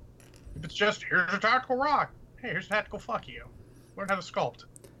cool. If it's just, here's a tactical rock. Hey, here's a tactical fuck you. Learn how to sculpt.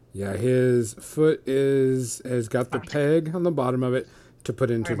 Yeah, his foot has got the peg on the bottom of it to put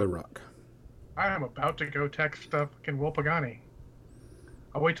into the rock. I am about to go text fucking Will Pagani.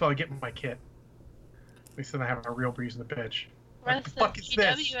 I'll wait till I get my kit. At least then I have a real reason to bitch. What the fuck is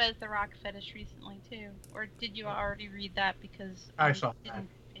this? GW has the rock fetish recently too. Or did you already read that because I saw didn't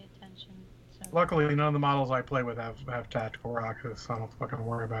that. pay attention? So. Luckily, none of the models I play with have tactical rocks, so I don't fucking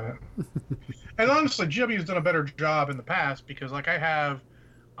worry about it. And honestly, GW's done a better job in the past because, I have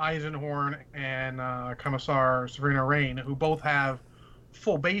Eisenhorn and Commissar Sabrina Rain, who both have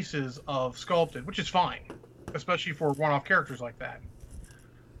full bases of sculpted, which is fine, especially for one-off characters like that.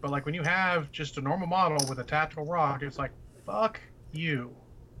 But when you have just a normal model with a tactical rock, it's like, fuck you.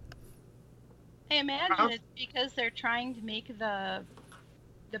 I imagine it's because they're trying to make the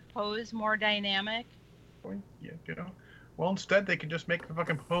pose more dynamic. Yeah, Well, instead, they can just make the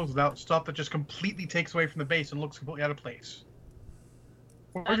fucking pose without stuff that just completely takes away from the base and looks completely out of place.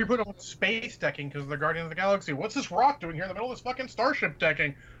 Or if you put on space decking because they're Guardians of the Galaxy, what's this rock doing here in the middle of this fucking starship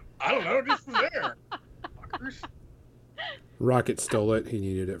decking? I don't know, just there. Fuckers. Rocket stole it. He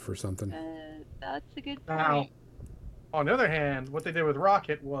needed it for something. That's a good point. Now, on the other hand, what they did with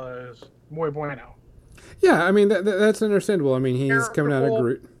Rocket was muy bueno. Yeah, I mean, that's understandable. I mean, he's coming out of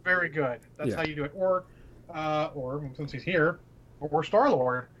Groot. Very good. That's how you do it. Or since he's here, or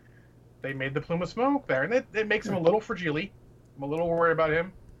Star-Lord. They made the plume of smoke there, and it makes him a little fragile. I'm a little worried about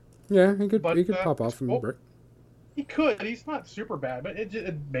him. Yeah, he could pop off from the brick. He could. He's not super bad, but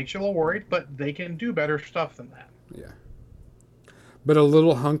it makes you a little worried. But they can do better stuff than that. Yeah. But a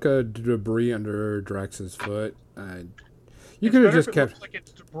little hunk of debris under Drax's foot. You could have just kept. It looks like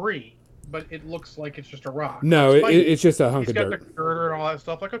it's debris, but it looks like it's just a rock. No, it's just a hunk of dirt. He's got the girder and all that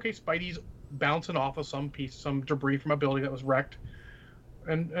stuff. Like, okay, Spidey's bouncing off of some debris from a building that was wrecked,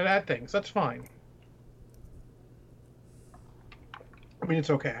 and that things. That's fine. I mean,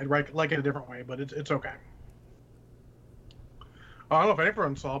 it's okay. I'd like it a different way, but it's okay. I don't know if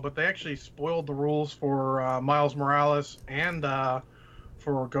everyone saw, but they actually spoiled the rules for Miles Morales and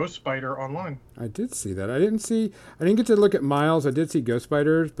for Ghost Spider online. I did see that. I didn't get to look at Miles. I did see Ghost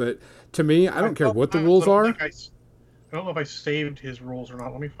Spiders, but to me, I don't care what the rules are. I don't know if I saved his rules or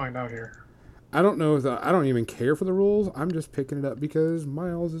not. Let me find out here. I don't know I don't even care for the rules. I'm just picking it up because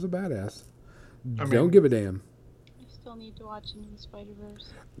Miles is a badass. Don't give a damn. I still need to watch Into the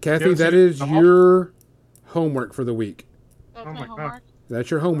Spider-Verse. Kathy, that is your homework for the week. That's my homework?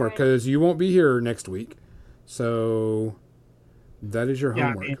 That's your homework because you won't be here next week. So that is your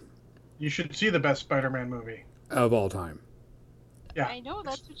homework. I mean, you should see the best Spider-Man movie of all time. Yeah. I know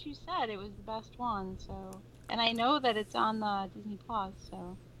that's what you said. It was the best one. So, and I know that it's on the Disney Plus.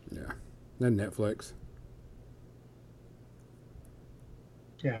 So. Yeah, and Netflix.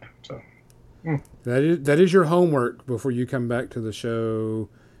 Yeah. So. That is your homework before you come back to the show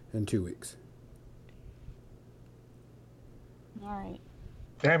in 2 weeks. All right.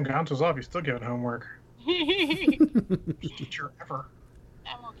 Damn, Gonzo's off. He's still giving homework. Teacher ever.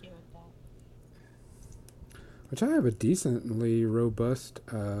 I'm okay with that. Which I have a decently robust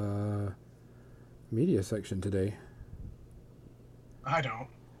media section today. I don't.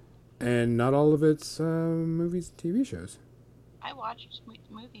 And not all of it's movies and TV shows. I watched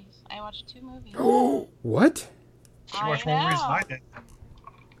movies. I watched 2 movies. Oh, what? She watched more movies than I did.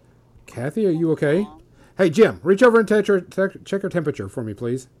 Kathy, are you okay? Hey, Jim, reach over and check her temperature for me,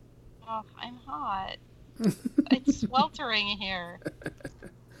 please. Oh, I'm hot. It's sweltering here.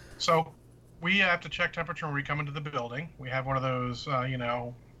 So, we have to check temperature when we come into the building. We have one of those,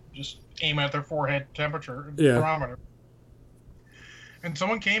 just aim at their forehead temperature thermometer. And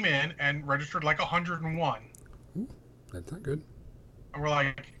someone came in and registered like 101. Ooh, that's not good. And we're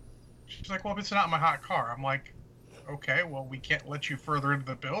like, she's like, well, it's not my hot car. I'm like, okay, well, we can't let you further into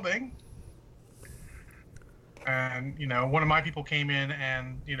the building. And, one of my people came in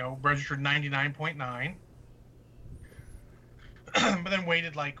and, registered 99.9. But then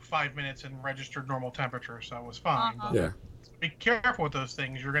waited like 5 minutes and registered normal temperature, so it was fine. Uh-huh. Yeah. Be careful with those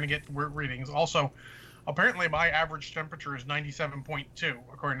things. You're going to get weird readings. Also, apparently my average temperature is 97.2,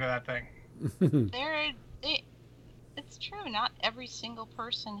 according to that thing. It's true. Not every single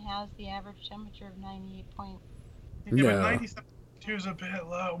person has the average temperature of 98 point. Yeah, but 97.2 is a bit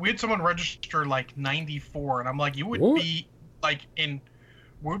low. We had someone register like 94, and I'm like, you would be like we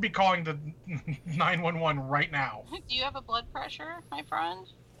would be calling the 911 right now. Do you have a blood pressure, my friend?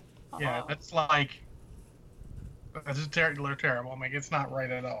 Yeah, that's like just terrible. I'm like, it's not right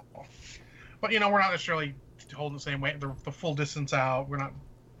at all. But we're not necessarily holding the same weight, the full distance out. We're not.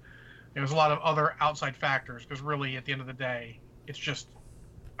 There's a lot of other outside factors because really, at the end of the day, it's just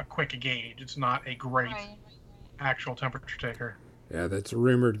a quick gauge. It's not a great actual temperature taker. Yeah, that's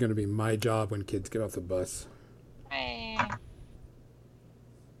rumored going to be my job when kids get off the bus. Hey.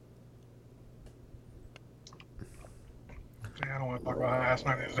 I don't want to talk about how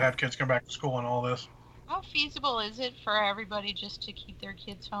fascinating it is to have kids come back to school and all this. How feasible is it for everybody just to keep their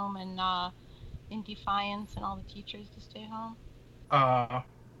kids home and in defiance and all the teachers to stay home?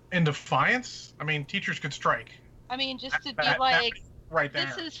 In defiance? I mean, teachers could strike. I mean, just to be like, right there.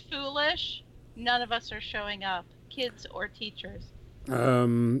 This is foolish. None of us are showing up, kids or teachers.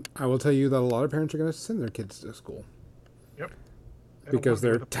 I will tell you that a lot of parents are going to send their kids to school. Yep. Because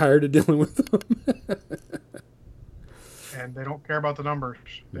they're tired of dealing with them. And they don't care about the numbers.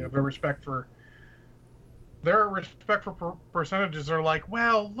 They have no respect for... Their respect for percentages are like,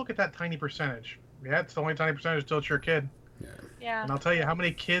 well, look at that tiny percentage. Yeah, it's the only tiny percentage till it's your kid. Yeah. Yeah. And I'll tell you how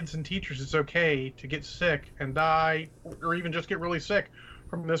many kids and teachers it's okay to get sick and die, or even just get really sick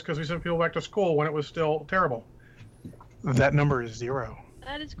from this because we sent people back to school when it was still terrible. That number is 0.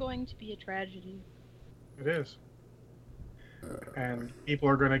 That is going to be a tragedy. It is. And people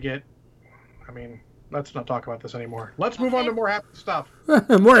are going to get... I mean, let's not talk about this anymore. Let's move on to more happy stuff.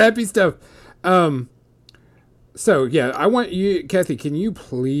 More happy stuff. So, yeah, I want you... Kathy, can you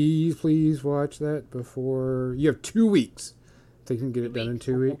please watch that before... You have 2 weeks. Think you can get it done in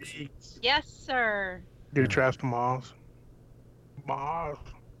 2 weeks? Yes, sir. Do trash to Mars. Mars.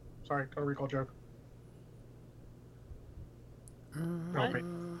 Sorry, got a recall joke.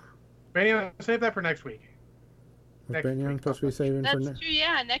 Banyan, save that for next week. Was Banyan supposed to be saving for next? That's true.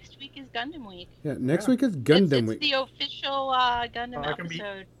 Yeah, next week is Gundam week. Yeah, next week is Gundam week. It's the official Gundam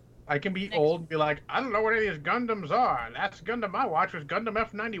episode. I can be old and be like, I don't know what any of these Gundams are. Last Gundam I watched was Gundam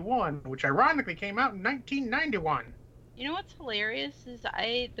F91, which ironically came out in 1991. You know what's hilarious is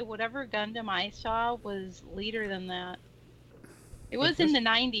whatever Gundam I saw was later than that. It was in the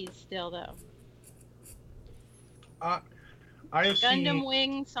 90s still though. Gundam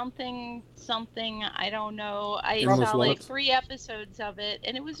Wing something, I don't know. I saw like 3 episodes of it,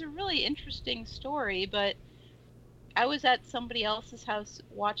 and it was a really interesting story, but I was at somebody else's house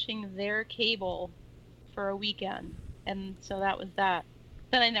watching their cable for a weekend, and so that was that.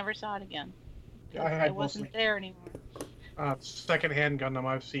 Then I never saw it again. I wasn't there anymore. Secondhand Gundam,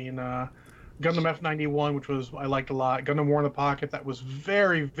 I've seen Gundam F91, which I liked a lot. Gundam War in the Pocket, that was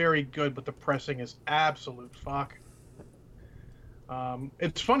very, very good, but the pressing is absolute fuck.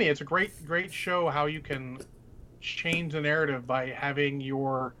 It's funny. It's a great show how you can change the narrative by having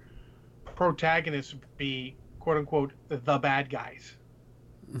your protagonists be quote unquote the bad guys.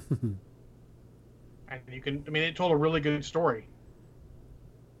 And you can. I mean, it told a really good story.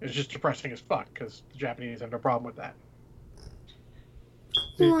 It's just depressing as fuck because the Japanese have no problem with that.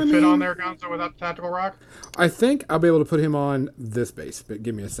 Well, fit on there, Gonzo, without the tactical rock? I think I'll be able to put him on this base, but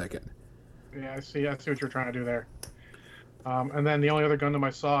give me a second. Yeah, I see what you're trying to do there. And then the only other Gundam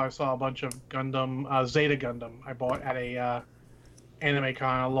I saw a bunch of Gundam, Zeta Gundam. I bought at a anime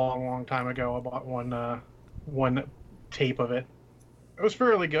con a long time ago. I bought one tape of it. It was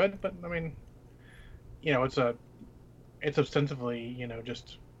fairly good, but I mean, it's ostensibly,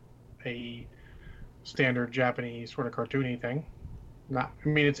 just a standard Japanese sort of cartoony thing.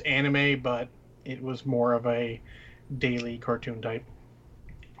 It's anime, but it was more of a daily cartoon type.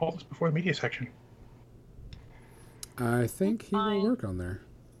 All this before the media section. I think he will work on there.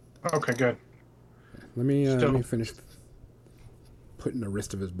 Okay, good. Let me finish putting the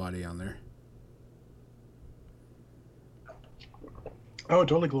rest of his body on there. Oh, I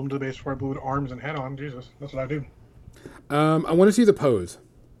totally glued him to the base before I blew arms and head on. Jesus, that's what I do. I want to see the pose.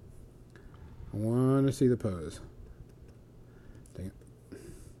 Dang it.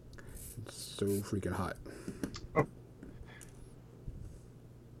 It's so freaking hot. Oh.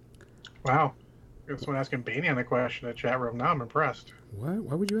 Wow. You're the one asking Banyan the question in the chat room. Now I'm impressed. Why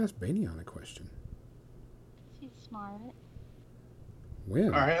would you ask Banyan a question? He's smart. When?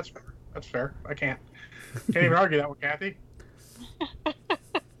 All right, that's fair. I can't even argue that with Kathy.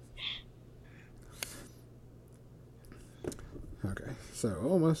 Okay, so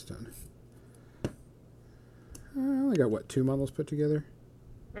almost done. I only got 2 models put together?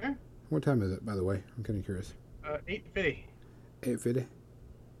 Okay. What time is it, by the way? I'm kind of curious. 8:50. 8:50?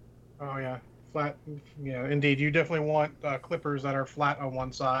 Oh, yeah. Flat. Yeah, indeed. You definitely want clippers that are flat on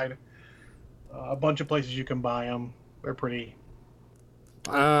one side. A bunch of places you can buy them. They're pretty...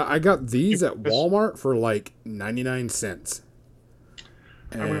 I got these at Walmart for like 99 cents.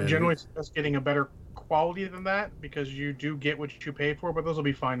 I would generally suggest getting a better quality than that because you do get what you pay for, but those will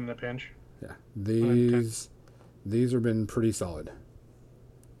be fine in a pinch. Yeah, these have been pretty solid.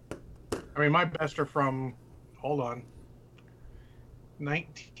 I mean, my best are from, hold on,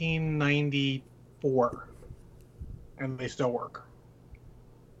 1994, and they still work.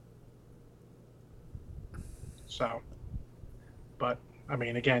 So, but I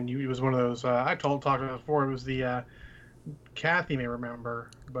mean, again, it was one of those. I talked about it before. It was the Kathy may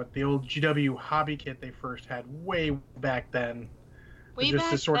remember, but the old GW hobby kit they first had way back then. Way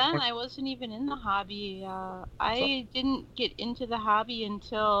back then, I wasn't even in the hobby. I didn't get into the hobby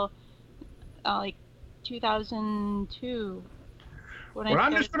until like 2002. Well,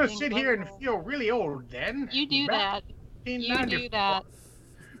 I'm just going to sit here and feel really old then. You do that. You do that.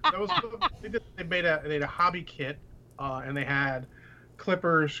 They made a hobby kit, and they had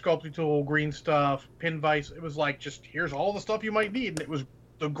clippers, sculpting tool, green stuff, pin vise. It was like, just here's all the stuff you might need, and it was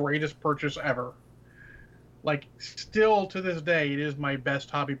the greatest purchase ever. Like, still to this day, it is my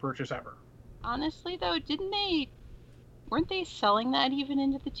best hobby purchase ever. Honestly, though, didn't they weren't they selling that even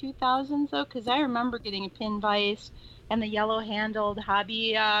into the 2000s though? Because I remember getting a pin vise and the yellow-handled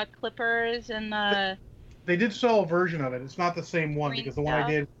hobby clippers and the. They did sell a version of it. It's not the same one because the one I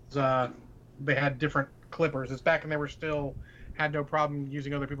did was they had different clippers. It's back when they were still had no problem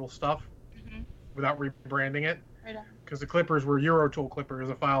using other people's stuff without rebranding it. Right on. Because the clippers were Eurotool clippers.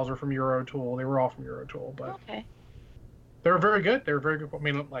 The files were from Eurotool. They were all from Eurotool, but okay. They were very good. They were very good. I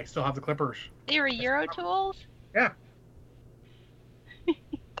mean, like, still have the clippers. They were Eurotools? Yeah.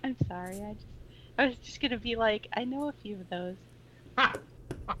 I'm sorry. I was just gonna be like, I know a few of those. I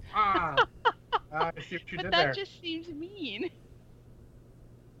see what you did there. But that just seems mean.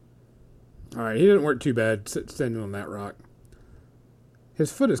 All right, he didn't work too bad standing on that rock.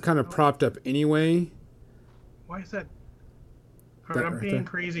 His foot is kind of propped up anyway. Why is that? I'm being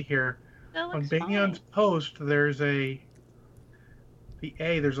crazy here. On Banyan's post, there's there's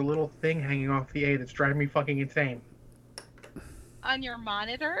a little thing hanging off the A that's driving me fucking insane. On your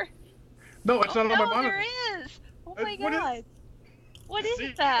monitor? No, it's not on my monitor. There is! Oh my god. What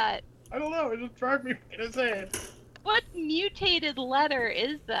is that? I don't know. It just drives me insane. What mutated letter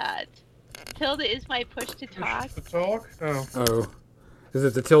is that? Tilde is my push to talk. Push to talk? Oh. Is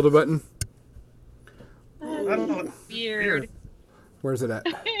it the tilde button? I don't know. Weird. Where's it at?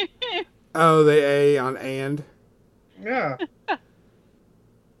 Oh, the A on and? Yeah.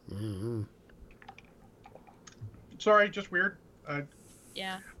 Mm-hmm. Sorry, just weird.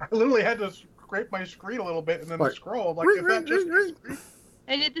 Yeah. I literally had to scrape my screen a little bit and then scroll. Like, is that just my screen?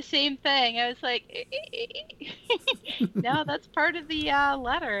 I did the same thing. I was like, no, that's part of the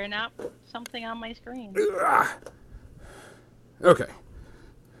letter, not something on my screen. Okay.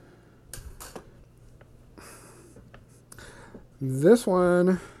 This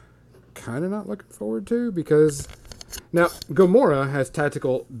one, kind of not looking forward to because now Gamora has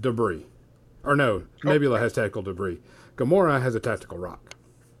tactical debris. Or no, Nebula has tactical debris. Gamora has a tactical rock.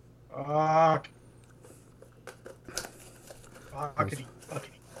 Fuck.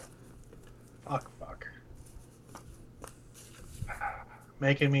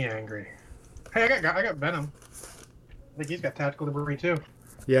 Making me angry. Hey, I got Venom. I think he's got tactical debris too.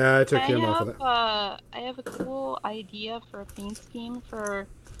 Yeah, I took him off of that. I have a cool idea for a paint scheme for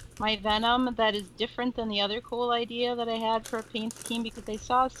my Venom that is different than the other cool idea that I had for a paint scheme because I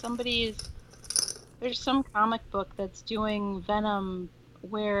saw there's some comic book that's doing Venom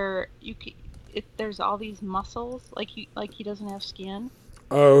where there's all these muscles like he doesn't have skin.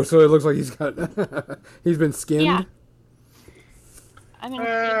 Oh, so it looks like he's been skinned. Yeah. I'm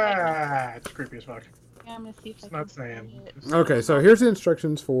gonna it's creepy as fuck. Yeah, I'm gonna see if it's not saying. Okay, so here's the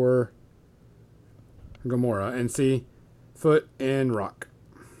instructions for Gamora and see foot and rock.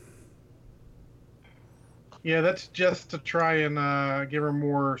 Yeah, that's just to try and give her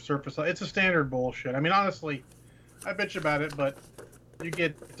more surface. It's a standard bullshit. I mean, honestly, I bitch about it, but you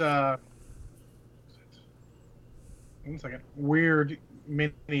get weird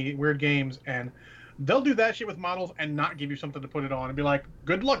games, and they'll do that shit with models and not give you something to put it on and be like,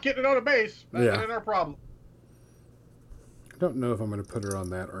 "Good luck getting it on a base." That ain't our problem. I don't know if I'm going to put her on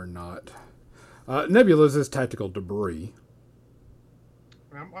that or not. Nebula's is tactical debris.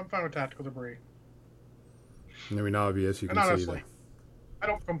 I'm fine with tactical debris. I mean, obvious, you can honestly, see that. I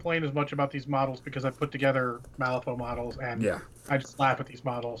don't complain as much about these models because I put together Malifaux models, and I just laugh at these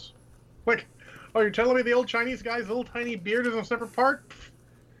models. Like, oh, you're telling me the old Chinese guy's little tiny beard is a separate part?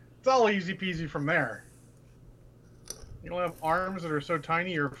 It's all easy peasy from there. You don't have arms that are so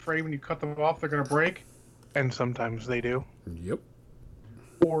tiny you're afraid when you cut them off they're going to break. And sometimes they do. Yep.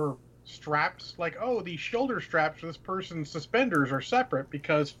 Or straps, like, oh, the shoulder straps for this person's suspenders are separate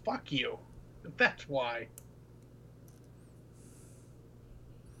because fuck you. That's why.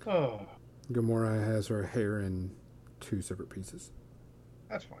 Oh. Gamora has her hair in 2 separate pieces.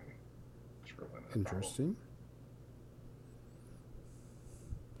 That's fine. That's really not interesting.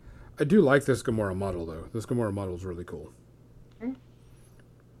 I do like this Gamora model, though. This Gamora model is really cool.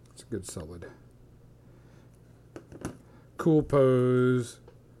 It's a good solid. Cool pose.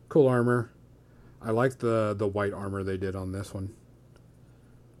 Cool armor. I like the white armor they did on this one.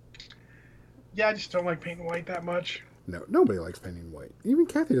 Yeah, I just don't like painting white that much. No, nobody likes painting white. Even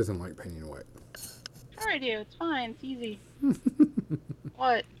Kathy doesn't like painting white. Sure I do. It's fine. It's easy.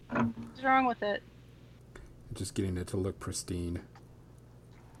 What? What's wrong with it? Just getting it to look pristine.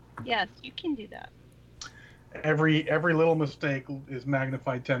 Yes, you can do that. Every little mistake is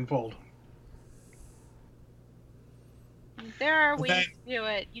magnified tenfold. There are ways to do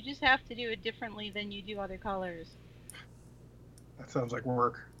it. You just have to do it differently than you do other colors. That sounds like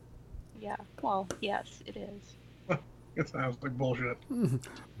work. Yeah. Well, yes, it is. It sounds like bullshit.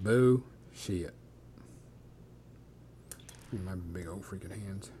 Bullshit. My big old freaking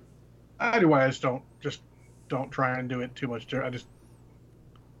hands. I do. I just don't try and do it too much. I just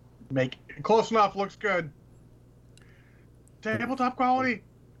make it close enough. Looks good. Tabletop quality.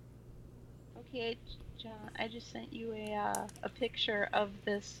 Okay, John. I just sent you a picture of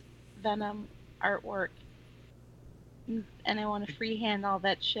this Venom artwork, and I want to freehand all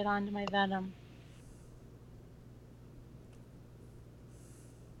that shit onto my Venom.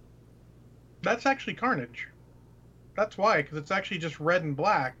 That's actually Carnage. That's why, because it's actually just red and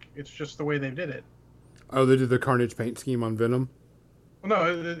black. It's just the way they did it. Oh, they did the Carnage paint scheme on Venom?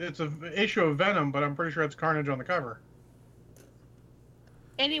 No, it's an issue of Venom, but I'm pretty sure it's Carnage on the cover.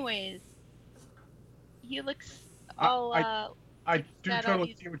 Anyways, he looks all. I do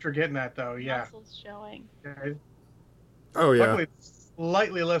totally see what you're getting at, though. Yeah. Muscles showing. Yeah. Oh yeah. Luckily, it's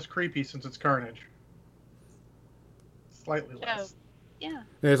slightly less creepy since it's Carnage. Slightly less. Yeah.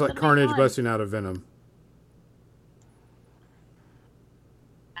 It's like Carnage busting out of Venom.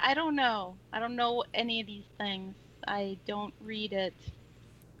 I don't know. I don't know any of these things. I don't read it.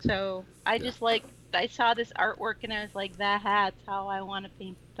 So I just I saw this artwork and I was like, that's how I want to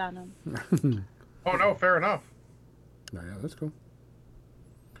paint Venom. Oh no, fair enough. No, yeah, that's cool.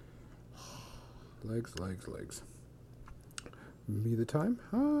 Legs. Be the time?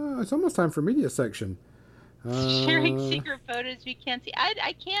 It's almost time for media section. Sharing secret photos we can't see.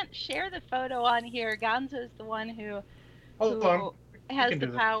 I can't share the photo on here. Gonzo's the one who has the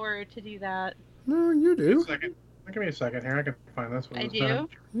power to do that. No, you do. Give me a second here. I can find this one. I do? Yeah,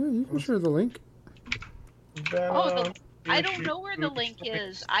 you can share the link. I don't know where the link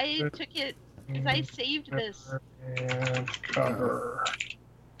is. I took it because I saved this. And cover.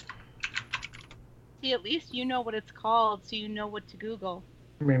 See, at least you know what it's called, so you know what to Google.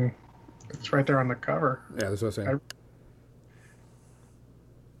 I mean, it's right there on the cover. Yeah, that's what I'm saying.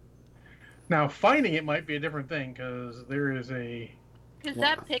 Now, finding it might be a different thing, because there is a... Because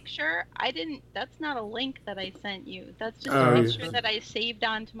that picture, that's not a link that I sent you. That's just a picture that I saved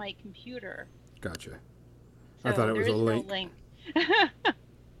onto my computer. Gotcha. So I thought it was a link. No link.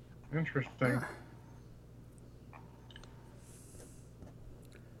 Interesting.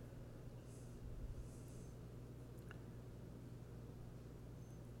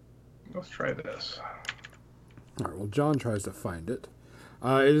 Let's try this. All right, well, John tries to find it.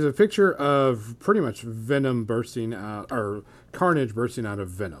 It is a picture of pretty much Venom bursting out, or Carnage bursting out of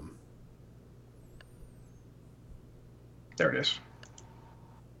Venom. There it is.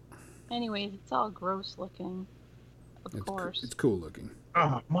 Anyways, it's all gross looking. Of course. It's cool looking.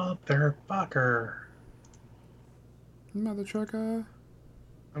 Oh, motherfucker. Mother trucker.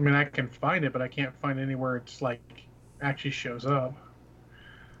 I mean, I can find it, but I can't find anywhere it's like actually shows up.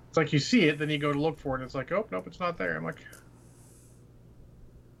 It's like you see it, then you go to look for it, and it's like, oh, nope, it's not there. I'm like,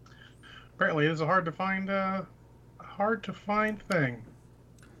 apparently it is a hard to find thing.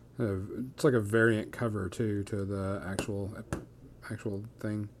 It's like a variant cover too to the actual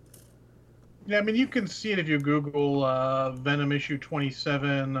thing. Yeah, I mean, you can see it if you Google Venom issue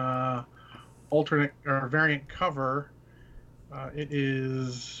 27 alternate or variant cover. It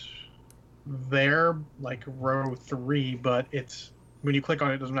is there, like row 3, but it's when you click on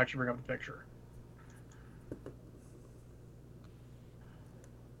it, it doesn't actually bring up the picture.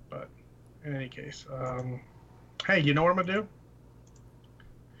 But in any case, hey, you know what I'm gonna do?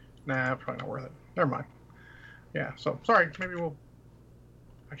 Nah, probably not worth it. Never mind. Yeah, so sorry. Maybe we'll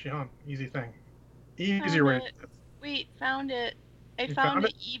actually easy thing. Easier way. Wait, found it. I found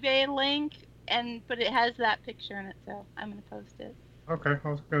an eBay link, but it has that picture in it, so I'm gonna post it. Okay, I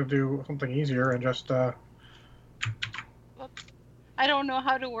was gonna do something easier and just. Whoops. I don't know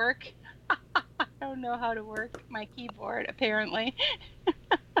how to work. I don't know how to work my keyboard, apparently.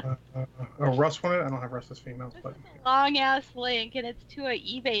 Russ wanted it? I don't have Russ's females, but... It's a long-ass link, and it's to an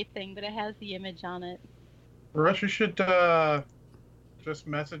eBay thing, but it has the image on it. Russ, you should just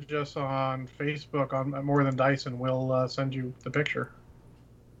message us on Facebook on More Than Dice, and we'll send you the picture.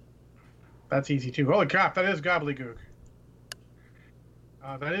 That's easy, too. Holy crap, that is gobbledygook.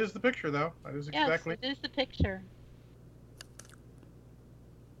 That is the picture, though. That is exactly... Yes, it is the picture.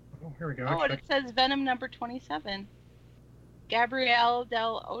 Oh, here we go. Oh, and it says Venom number 27. Gabriel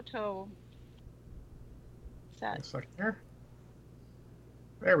Del Otto. One second here.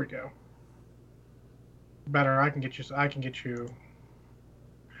 There we go. Better. I can get you.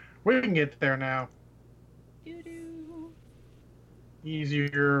 We can get there now. Doo-doo.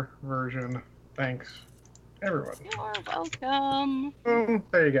 Easier version. Thanks, everyone. You're welcome.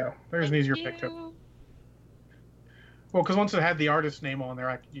 There you go. There's an easier picture. Well, because once it had the artist name on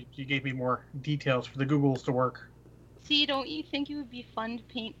there, you gave me more details for the Googles to work. See, don't you think it would be fun to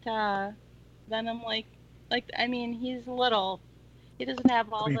paint Venom like Like, I mean, he's little. He doesn't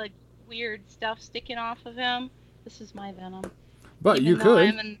have all the weird stuff sticking off of him. This is my Venom. But even you though could.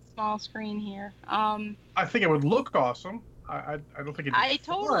 I'm in small screen here. I think it would look awesome. I don't think it'd be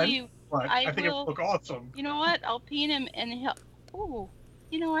fun, but I think it would look awesome. You know what? I'll paint him and he'll... Ooh,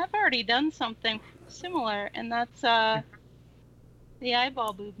 you know, I've already done something similar, and that's the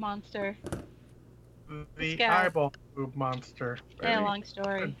eyeball boob monster. The eyeball boob monster. Yeah, long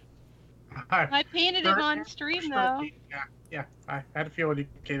story. I painted him on stream, though. Yeah. I had a feeling you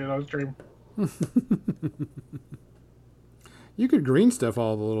painted on stream. You could green stuff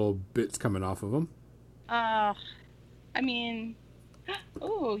all the little bits coming off of them. I mean...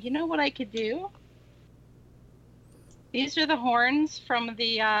 Oh, you know what I could do? These are the horns from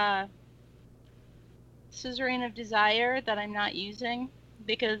the Suzerain of Desire that I'm not using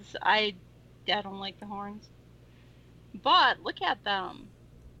because I don't like the horns. But look at them.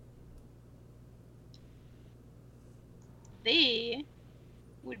 They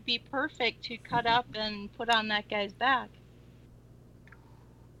would be perfect to cut up and put on that guy's back.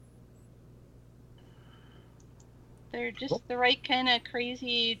 They're just the right kind of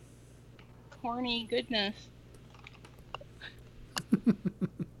crazy, horny goodness.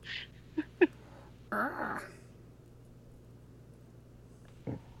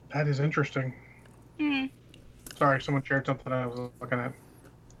 That is interesting. Sorry, someone shared something I was looking at.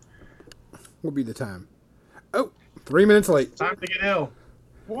 What be the time? Oh, 3 minutes late. Time to get ill.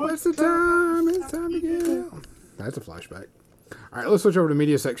 What's the time? It's time to get ill. That's a flashback. All right, let's switch over to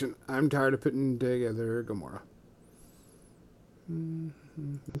media section. I'm tired of putting together Gamora.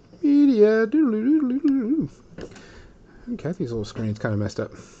 Media. Kathy's little screen's kind of messed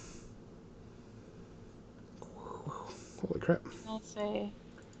up. Holy crap. I'll say.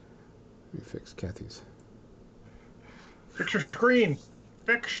 Let me fix Kathy's. Fix your screen.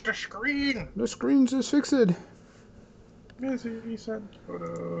 Fix the screen. The screen's just fixed. Mizzy sent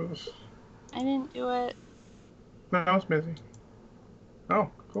photos. I didn't do it. No, it's Mizzy. Oh,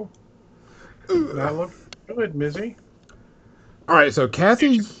 cool. That looks good, Mizzy. All right, so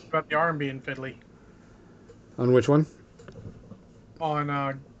Kathy's... About the arm being fiddly. On which one? On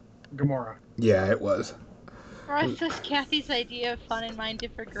Gamora. Yeah, it was. For us, this Kathy's idea of fun and mine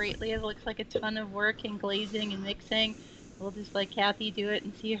differ greatly. It looks like a ton of work and glazing and mixing. We'll just let Kathy do it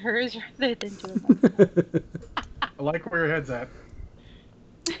and see hers rather than do it myself. I like where your head's at.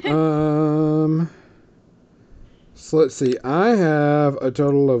 So let's see. I have a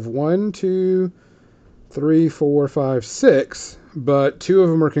total of 1, 2, 3, 4, 5, 6, but 2 of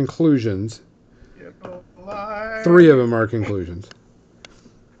them are conclusions. 3 of them are conclusions.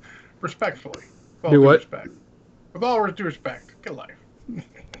 Respectfully. Do what? Respect. With all due respect, get a life.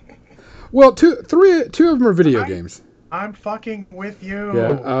 Well, 2 of them are video games. I'm fucking with you.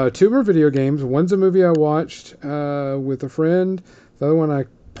 Yeah, 2 of them are video games. One's a movie I watched with a friend. The other one I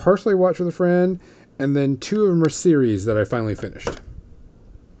partially watched with a friend. And then 2 of them are series that I finally finished.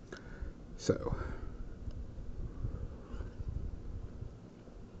 So.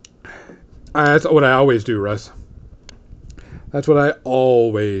 That's what I always do, Russ. That's what I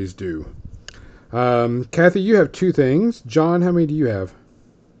always do. Kathy, you have 2 things. John, how many do you have?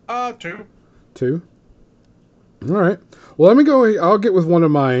 2. 2? All right. Well, let me go. I'll get with one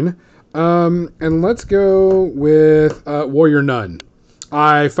of mine. And let's go with Warrior Nun.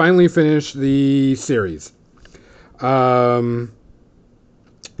 I finally finished the series. Got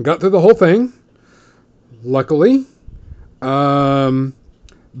through the whole thing. Luckily.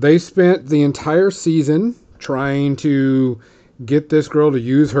 They spent the entire season trying to get this girl to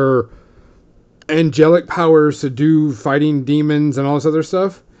use her angelic powers to do fighting demons and all this other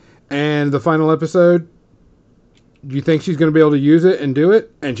stuff. And the final episode, you think she's going to be able to use it and do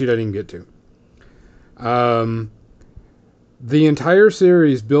it, and she doesn't even get to. The entire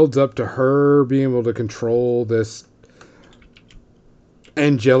series builds up to her being able to control this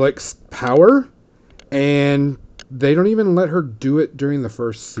angelic power, and they don't even let her do it during the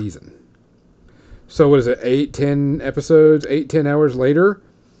first season. So what is it, 8, 10 episodes, 8, 10 hours later,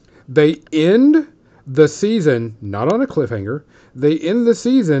 they end the season, not on a cliffhanger, they end the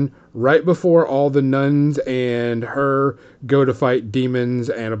season right before all the nuns and her go to fight demons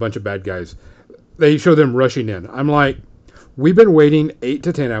and a bunch of bad guys. They show them rushing in. I'm like, we've been waiting 8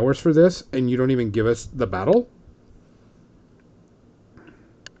 to 10 hours for this, and you don't even give us the battle?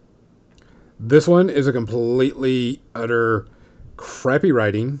 This one is a completely, utter, crappy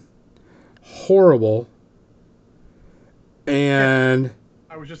writing. Horrible. And...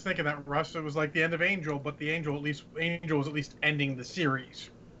 I was just thinking that, Russ, it was like the end of Angel, but the Angel was at least ending the series.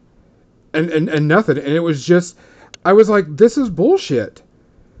 And nothing. And it was just... I was like, this is bullshit.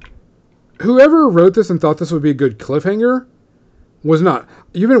 whoever wrote this and thought this would be a good cliffhanger was not.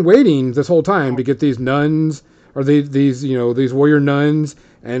 You've been waiting this whole time to get these nuns or these warrior nuns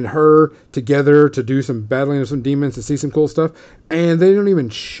and her together to do some battling of some demons to see some cool stuff, and they don't even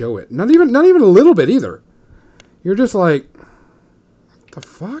show it. Not even a little bit either. You're just like, what the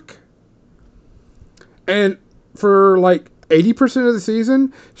fuck? And for like 80% of the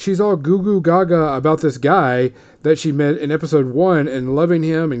season, she's all goo goo gaga about this guy that she met in episode 1 and loving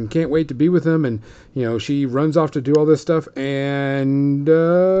him and can't wait to be with him, and she runs off to do all this stuff, and we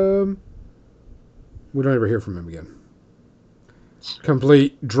don't ever hear from him again.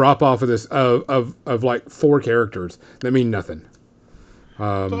 Complete drop off of this of like 4 characters that mean nothing.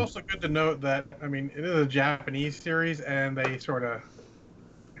 It's also good to note that it is a Japanese series and they sort of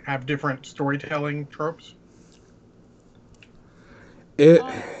have different storytelling tropes.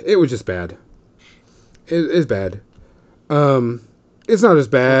 It was just bad. It's bad. It's not as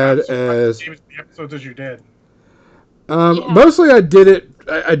bad as the episodes as you did. Mostly I did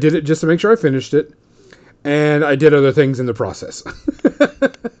it just to make sure I finished it, and I did other things in the process.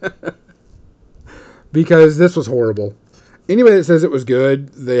 Because this was horrible. Anybody that says it was good,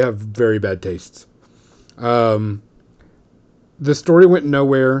 they have very bad tastes. The story went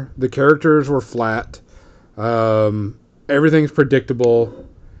nowhere. The characters were flat. Everything's predictable.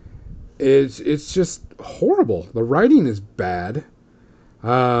 It's just horrible. The writing is bad.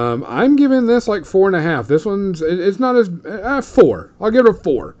 I'm giving this like 4.5. This one's it's not as 4. I'll give it a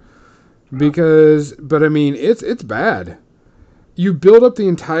 4 because, but it's bad. You build up the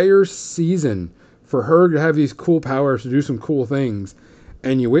entire season for her to have these cool powers to do some cool things,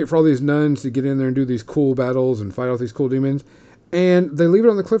 and you wait for all these nuns to get in there and do these cool battles and fight off these cool demons, and they leave it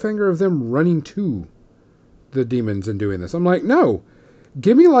on the cliffhanger of them running to the demons and doing this. I'm like, no.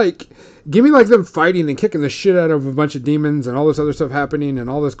 Give me like them fighting and kicking the shit out of a bunch of demons and all this other stuff happening and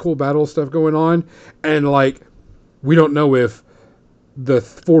all this cool battle stuff going on, and like we don't know if the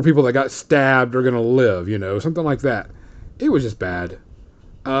 4 people that got stabbed are gonna live, something like that. It was just bad.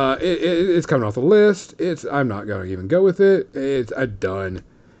 It's coming off the list. I'm not gonna even go with it. It's done.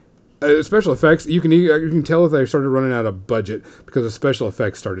 Special effects, you can tell if they started running out of budget because the special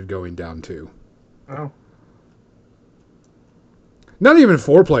effects started going down too. Oh. Not even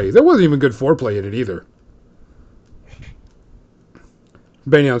foreplay. There wasn't even good foreplay in it either.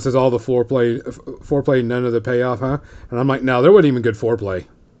 Banyan says all the foreplay, none of the payoff, huh? And I'm like, no, there wasn't even good foreplay.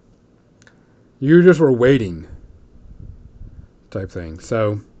 You just were waiting. Type thing.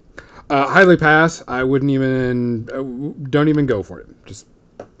 So, highly pass. I wouldn't even, don't even go for it. Just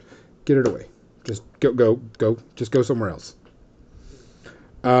get it away. Just go. Just go somewhere else.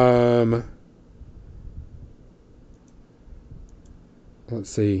 Let's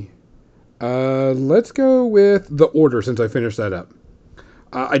see. Let's go with The Order since I finished that up.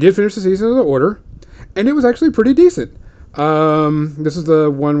 I did finish the season of The Order, and it was actually pretty decent. This is the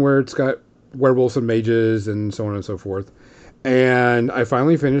one where it's got werewolves and mages and so on and so forth. And I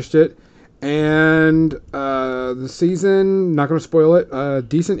finally finished it. And the season, not going to spoil it,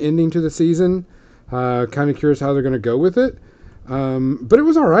 decent ending to the season. Kind of curious how they're going to go with it. But it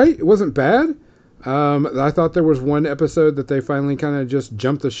was all right. It wasn't bad. I thought there was one episode that they finally kind of just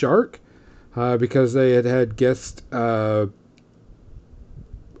jumped the shark because they had guest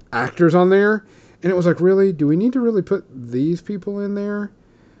actors on there. And it was like, really? Do we need to really put these people in there?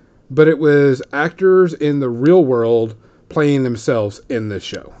 But it was actors in the real world playing themselves in this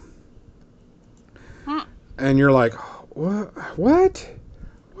show. Huh. And you're like, what?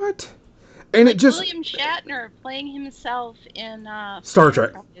 And like it just William Shatner playing himself in Star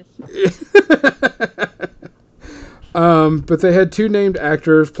Trek. But they had 2 named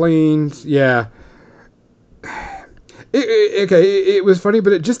actors playing. Yeah. It was funny,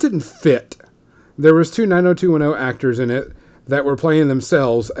 but it just didn't fit. There was 2 90210 actors in it that were playing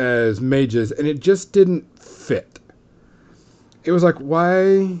themselves as mages, and it just didn't fit. It was like,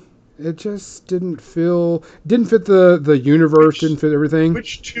 why? It just didn't fit the universe, didn't fit everything.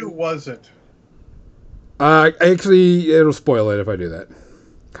 Which 2 was it? Actually, it'll spoil it if I do that.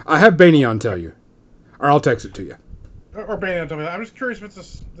 I have Banyan tell you. Or I'll text it to you. Or Banyan tell me that. I'm just curious if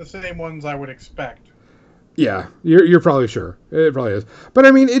it's the same ones I would expect. Yeah, you're probably sure. It probably is. But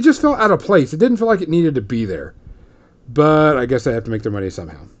it just felt out of place. It didn't feel like it needed to be there. But I guess they have to make their money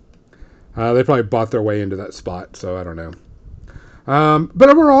somehow. They probably bought their way into that spot, so I don't know. But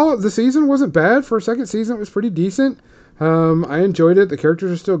overall, the season wasn't bad. For a second season, it was pretty decent. I enjoyed it. The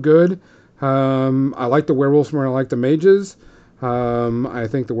characters are still good. I like the werewolves more than I like the mages. I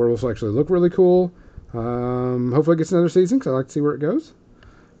think the werewolves actually look really cool. Hopefully it gets another season because I like to see where it goes.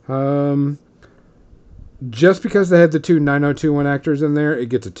 Just because they had the 2 90210 actors in there, it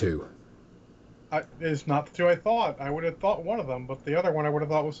gets a 2. It's not the two I thought. I would have thought one of them, but the other one I would have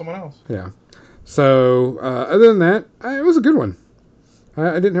thought was someone else. Yeah. So, other than that, it was a good one.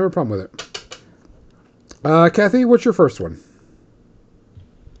 I didn't have a problem with it. Kathy, what's your first one?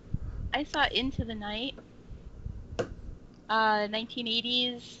 I saw Into the Night.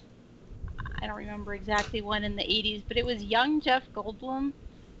 1980s. I don't remember exactly when in the 80s, but it was young Jeff Goldblum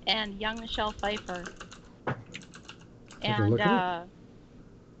and young Michelle Pfeiffer. And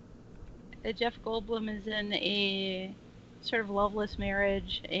Jeff Goldblum is in a sort of loveless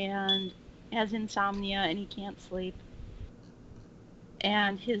marriage and has insomnia and he can't sleep.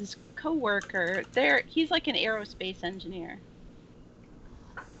 And his coworker, he's like an aerospace engineer.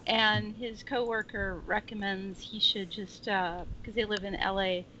 And his coworker recommends he should just, because they live in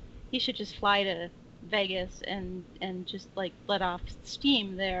LA, he should just fly to Vegas and just like let off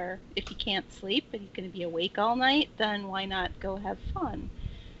steam there. If he can't sleep but he's going to be awake all night, then why not go have fun?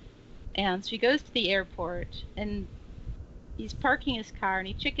 And so he goes to the airport and he's parking his car and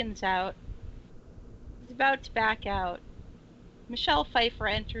he chickens out. He's about to back out. Michelle Pfeiffer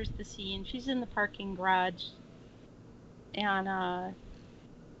enters the scene. She's in the parking garage. And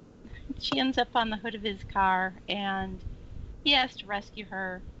she ends up on the hood of his car and he has to rescue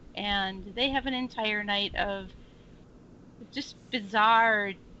her. And they have an entire night of just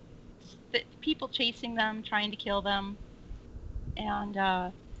bizarre people chasing them, trying to kill them. And,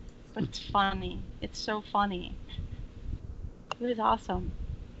 but it's funny. It's so funny. It was awesome.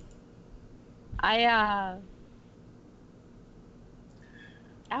 I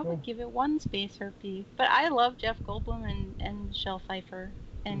would give it 1 space herpy. But I love Jeff Goldblum and Michelle Pfeiffer.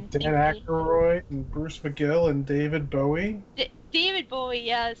 And Dan Aykroyd and Bruce McGill and David Bowie. David Bowie,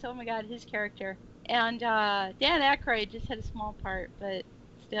 yes. Oh my God, his character. And Dan Aykroyd just had a small part, but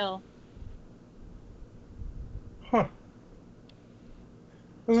still. Huh.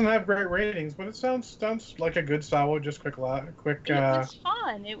 Doesn't have great ratings, but it sounds like a good solid, just quick. It was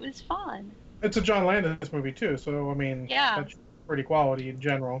fun. It was fun. It's a John Landis movie too, so I mean, that's pretty quality in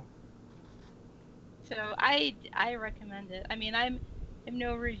general. So I recommend it. I mean, I'm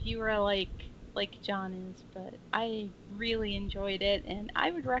no reviewer like John is, but I really enjoyed it and I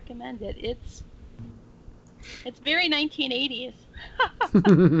would recommend it. It's very 1980s,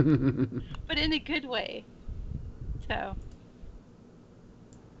 but in a good way. So.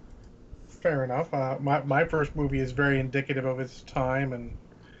 Fair enough. My first movie is very indicative of its time and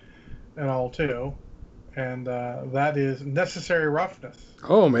all too, and that is Necessary Roughness.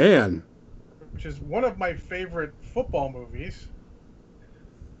 Oh man, which is one of my favorite football movies.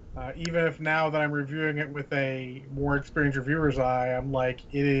 Even if now that I'm reviewing it with a more experienced reviewer's eye, I'm like,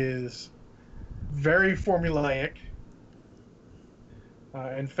 it is very formulaic.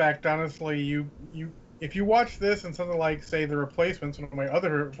 In fact, honestly, if you watch this and something like, say, The Replacements, one of my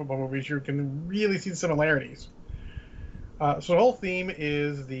other football movies, you can really see similarities. So the whole theme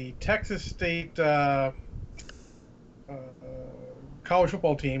is the Texas State college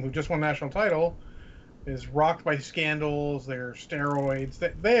football team, who just won a national title, is rocked by scandals. There's steroids.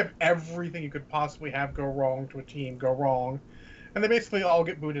 They have everything you could possibly have go wrong to a team go wrong, and they basically all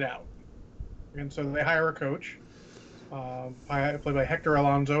get booted out. And so they hire a coach, played by Hector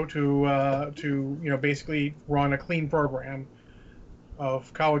Alonso, to basically run a clean program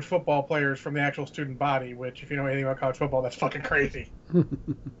of college football players from the actual student body. Which, if you know anything about college football, that's fucking crazy.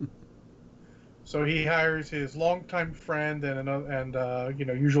 So he hires his longtime friend and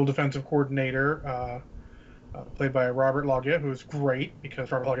usual defensive coordinator, played by Robert Loggia, who's great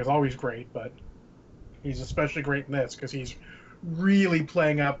because Robert Loggia is always great, but he's especially great in this because he's really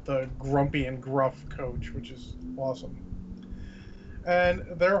playing up the grumpy and gruff coach, which is awesome. And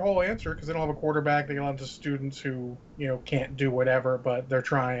their whole answer, because they don't have a quarterback, they get a lot of students who can't do whatever, but they're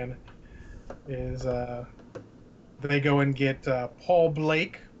trying, is they go and get Paul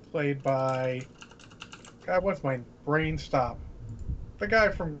Blake, played by, God, what's my brain stop? The guy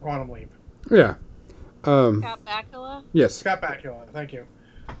from Quantum Leap. Yeah. Scott Bakula? Yes. Scott Bakula, thank you.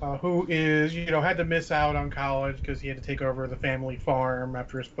 Who is, had to miss out on college because he had to take over the family farm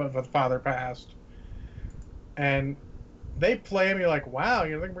after his father passed. And they play him, you're like, wow, they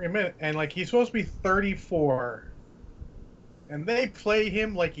can bring him in. And, he's supposed to be 34. And they play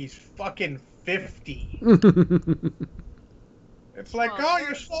him like he's fucking 50. It's like, oh,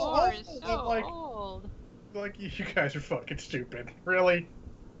 you're so old. So old. You guys are fucking stupid. Really?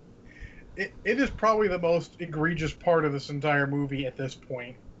 It is probably the most egregious part of this entire movie at this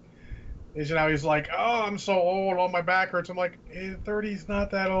point. Is he's like, oh, I'm so old, all my back hurts. I'm like, 30's not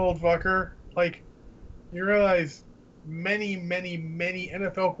that old, fucker. You realize many, many, many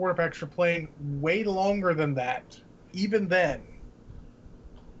NFL quarterbacks are playing way longer than that, even then.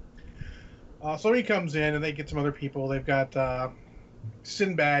 So he comes in, and they get some other people. They've got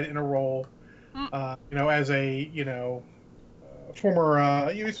Sinbad in a role, as a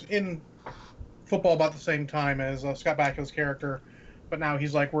former. He was in football about the same time as Scott Bakula's character, but now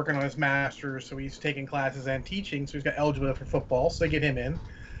he's like working on his master's, so he's taking classes and teaching, so he's got eligibility for football. So they get him in,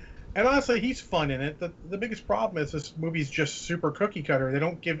 and honestly, he's fun in it. The biggest problem is this movie's just super cookie cutter. They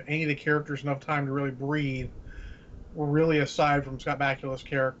don't give any of the characters enough time to really breathe. Really, aside from Scott Bakula's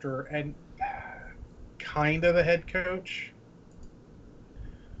character and kind of the head coach.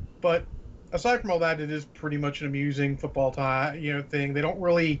 But aside from all that, it is pretty much an amusing football thing. They don't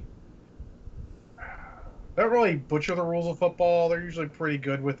really butcher the rules of football. They're usually pretty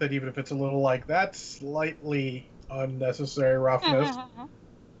good with it, even if it's a little like that's slightly unnecessary roughness.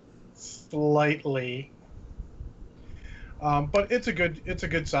 Slightly. But it's a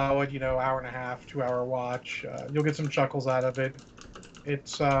good solid, hour and a half, 2 hour watch. You'll get some chuckles out of it.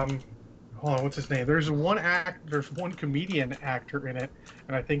 It's hold on, what's his name? There's one comedian actor in it,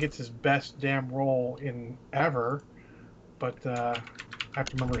 and I think it's his best damn role in ever. But I have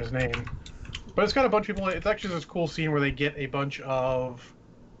to remember his name. But it's got a bunch of people. It's actually this cool scene where they get a bunch of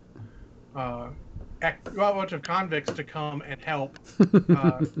convicts to come and help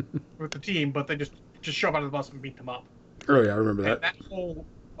with the team, but they just show up out of the bus and beat them up. Oh yeah, I remember that.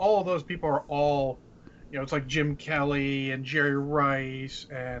 All of those people are all, it's like Jim Kelly and Jerry Rice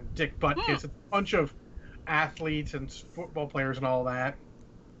and Dick Butkus. It's a bunch of athletes and football players and all that.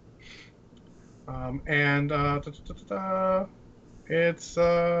 It's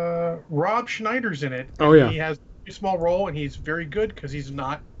Rob Schneider's in it. Oh yeah. He has a small role, and he's very good because he's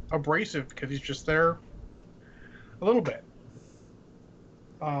not abrasive, because he's just there a little bit.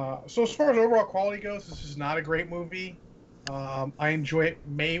 So as far as overall quality goes, this is not a great movie. I enjoy it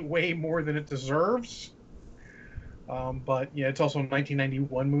way more than it deserves. But yeah, it's also a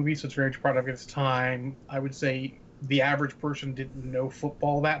 1991 movie, so it's very proud of its time. I would say the average person didn't know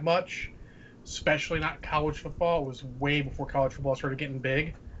football that much, especially not college football. It was way before college football started getting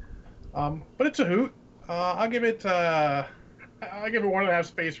big. But it's a hoot. I'll give it 1.5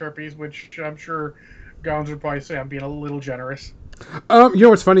 space herpes, which I'm sure Gons would probably say I'm being a little generous.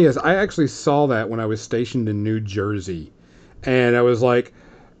 What's funny is I actually saw that when I was stationed in New Jersey, and I was like,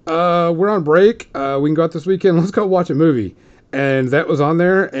 we're on break. We can go out this weekend. Let's go watch a movie. And that was on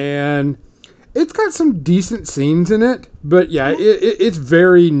there, and it's got some decent scenes in it. But yeah, it's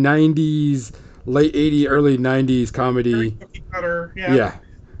very 90s, late 80s, early 90s comedy. Very cookie cutter. Yeah.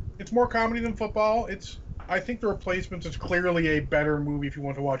 It's more comedy than football. I think The Replacements is clearly a better movie if you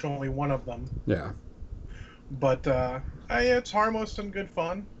want to watch only one of them. Yeah. But it's harmless and good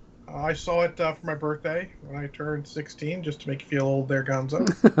fun. I saw it for my birthday when I turned 16, just to make you feel old there, Gonzo.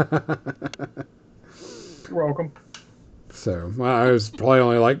 You're welcome. So, I was probably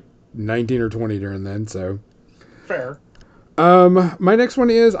only like 19 or 20 during then, so. Fair. My next one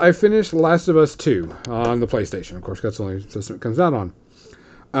is I finished Last of Us 2 on the PlayStation. Of course, that's the only system it comes out on.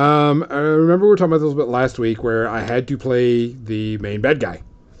 I remember we were talking about this a little bit last week where I had to play the main bad guy.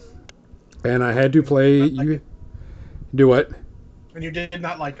 And I had to play... Do what? And you did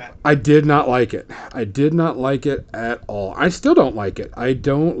not like that. I did not like it. I did not like it at all. I still don't like it. I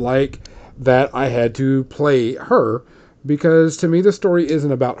don't like that I had to play her, because to me the story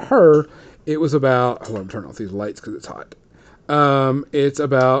isn't about her. It was about... Hold on, I'm turning off these lights because it's hot. It's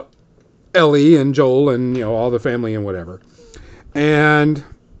about Ellie and Joel and, all the family and whatever. And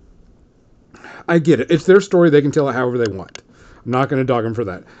I get it. It's their story. They can tell it however they want. I'm not going to dog them for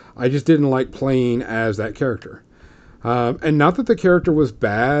that. I just didn't like playing as that character. And not that the character was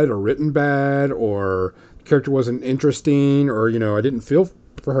bad or written bad or the character wasn't interesting or, I didn't feel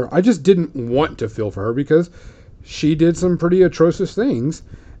for her. I just didn't want to feel for her because she did some pretty atrocious things,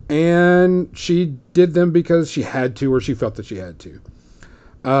 and she did them because she had to or she felt that she had to.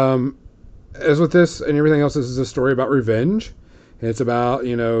 As with this and everything else, this is a story about revenge. It's about,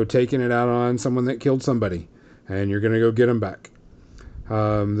 taking it out on someone that killed somebody, and you're going to go get them back.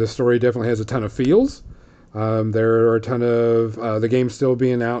 This story definitely has a ton of feels. There are a ton of the game's still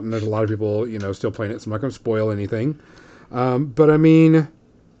being out, and there's a lot of people, still playing it, so I'm not going to spoil anything. But I mean,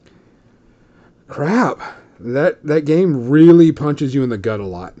 crap, that game really punches you in the gut a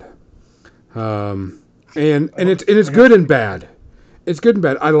lot. And it's good and bad. It's good and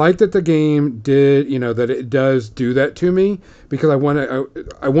bad. I like that the game did, that it does do that to me, because I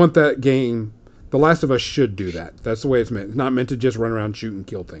want that game. The Last of Us should do that. That's the way it's meant. It's not meant to just run around, shoot, and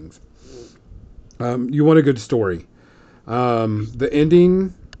kill things. You want a good story. The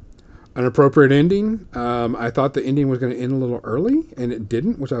ending, an appropriate ending. I thought the ending was going to end a little early, and it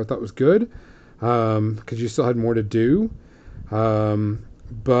didn't, which I thought was good, because you still had more to do.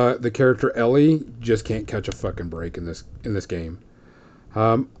 but the character Ellie just can't catch a fucking break in this game.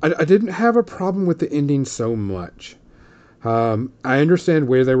 I didn't have a problem with the ending so much. I understand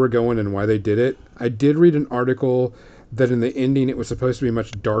where they were going and why they did it. I did read an article that in the ending it was supposed to be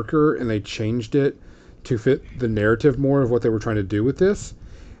much darker, and they changed it to fit the narrative more of what they were trying to do with this.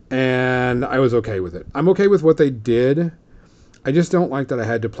 And I was okay with it. I'm okay with what they did. I just don't like that I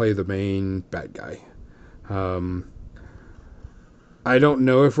had to play the main bad guy. I don't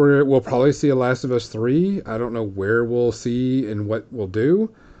know if we'll probably see a Last of Us 3. I don't know where we'll see and what we'll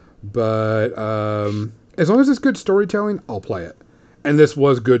do. But as long as it's good storytelling, I'll play it. And this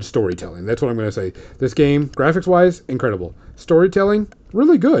was good storytelling. That's what I'm going to say. This game, graphics-wise, incredible. Storytelling,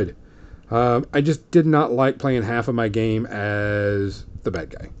 really good. I just did not like playing half of my game as the bad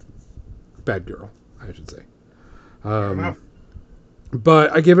guy. Bad girl, I should say.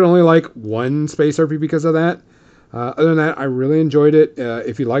 But I give it only like one space RP because of that. Other than that, I really enjoyed it.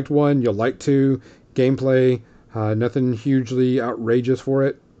 If you liked one, you'll like two. Gameplay, nothing hugely outrageous for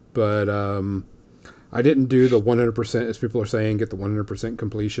it. But I didn't do the 100%, as people are saying, get the 100%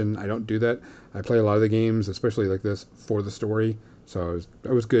 completion. I don't do that. I play a lot of the games, especially like this, for the story. So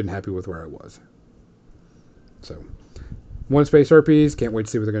I was good and happy with where I was. So, one space RPs. Can't wait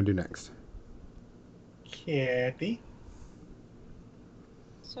to see what they're going to do next. Kathy?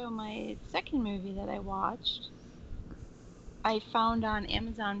 So my second movie that I watched, I found on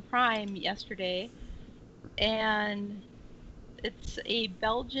Amazon Prime yesterday, and it's a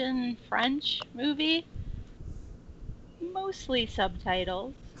Belgian-French movie, mostly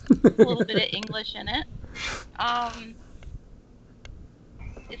subtitles, a little bit of English in it.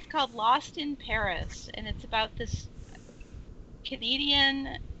 It's called Lost in Paris, and it's about this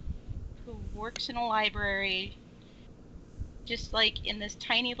Canadian who works in a library, just like in this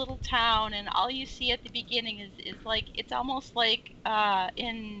tiny little town, and all you see at the beginning is like, it's almost like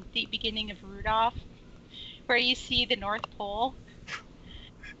in the beginning of Rudolph, where you see the North Pole,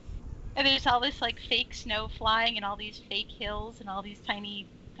 and there's all this like fake snow flying and all these fake hills and all these tiny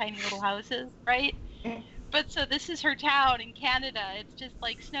little houses, right? But so this is her town in Canada. It's just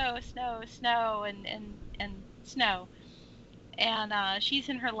like snow, snow, snow, and snow. And she's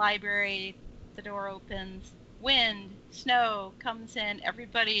in her library. The door opens. Wind, snow comes in.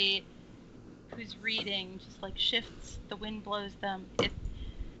 Everybody who's reading just like shifts. The wind blows them.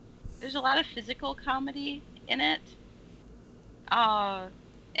 There's a lot of physical comedy in it.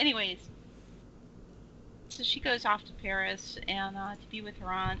 Anyways, so she goes off to Paris and to be with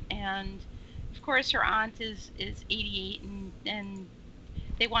her aunt, and of course her aunt is 88, and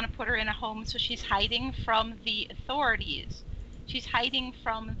they want to put her in a home, so she's hiding from the authorities. She's hiding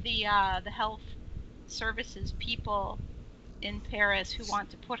from the health services people in Paris who want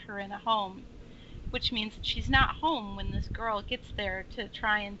to put her in a home, which means that she's not home when this girl gets there to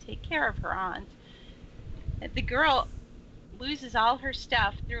try and take care of her aunt. The girl loses all her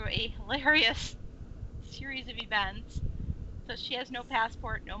stuff through a hilarious series of events. So she has no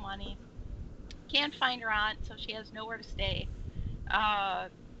passport, no money. Can't find her aunt, so she has nowhere to stay.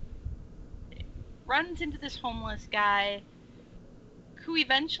 Runs into this homeless guy who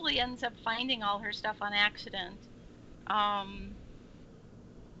eventually ends up finding all her stuff on accident. But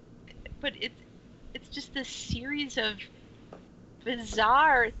it's just this series of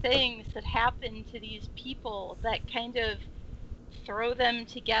bizarre things that happen to these people that kind of throw them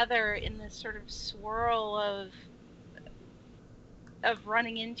together in this sort of swirl of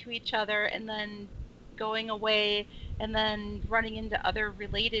running into each other and then going away and then running into other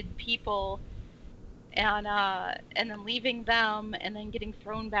related people and then leaving them and then getting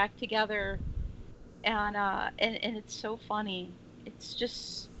thrown back together, and it's so funny. It's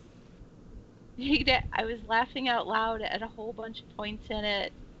just, I was laughing out loud at a whole bunch of points in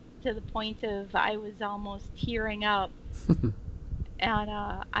it, to the point of I was almost tearing up.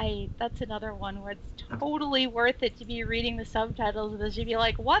 And that's another one where it's totally worth it to be reading the subtitles of this. You'd be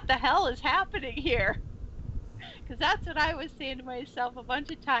like, what the hell is happening here? Because that's what I was saying to myself a bunch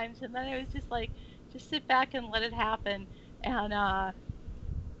of times, and then I was just like, just sit back and let it happen. And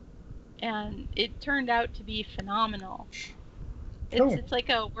it turned out to be phenomenal. It's like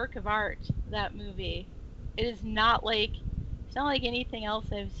a work of art, that movie. It is not like, it's not like anything else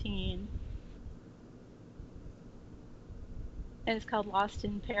I've seen. And it's called Lost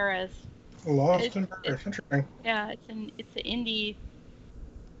in Paris. Lost in Paris, interesting. Yeah, it's an indie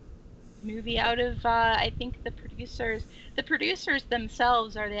movie out of I think the producers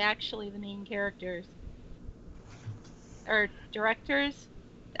themselves are actually the main characters, or directors,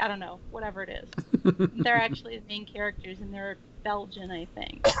 I don't know, whatever it is. They're actually the main characters, and they're Belgian, I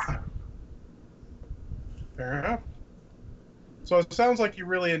think. Fair enough. So it sounds like you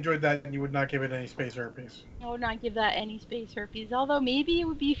really enjoyed that, and you would not give it any space herpes. I would not give that any space herpes. Although maybe it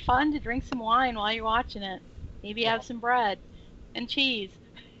would be fun to drink some wine while you're watching it. Maybe have some bread and cheese.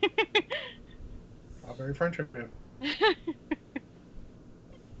 Not very French of you.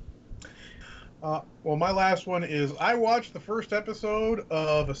 Well, my last one is I watched the first episode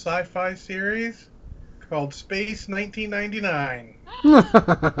of a sci-fi series called Space 1999.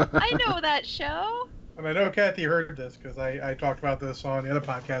 I know that show. And I know Kathy heard this because I talked about this on the other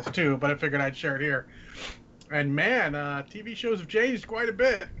podcast too, but I figured I'd share it here. And man, TV shows have changed quite a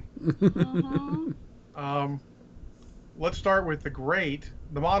bit. Mm-hmm. Let's start with the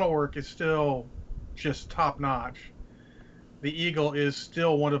model work is still just top notch. The Eagle is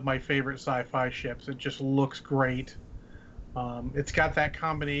still one of my favorite sci-fi ships. It just looks great. It's got that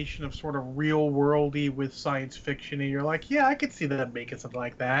combination of sort of real-worldy with science fiction, and you're like, yeah, I could see them making something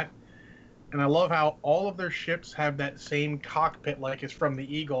like that. And I love how all of their ships have that same cockpit like it's from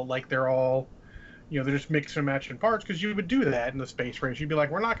the Eagle, like they're all, they're just mix and matching parts, because you would do that in the space race. You'd be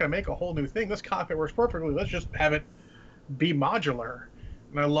like, we're not going to make a whole new thing. This cockpit works perfectly. Let's just have it be modular.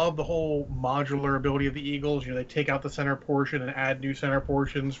 And I love the whole modular ability of the Eagles. They take out the center portion and add new center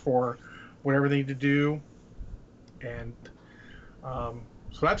portions for whatever they need to do. And so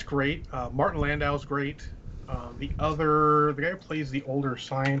that's great. Martin Landau's great. The guy who plays the older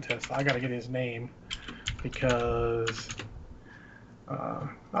scientist, I got to get his name because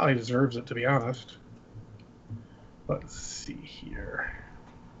he deserves it, to be honest. Let's see here.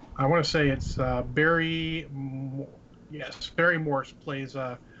 I want to say it's Barry. Yes, Barry Morse plays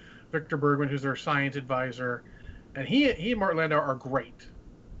Victor Bergman, who's their science advisor, and he and Martin Landau are great.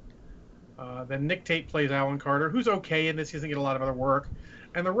 Then Nick Tate plays Alan Carter, who's okay in this. He doesn't get a lot of other work.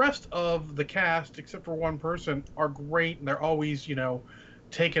 And the rest of the cast, except for one person, are great, and they're always,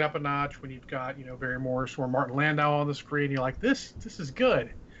 take it up a notch when you've got, Barry Morse or Martin Landau on the screen. You're like, this is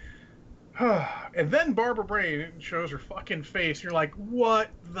good. And then Barbara Brain shows her fucking face. You're like, what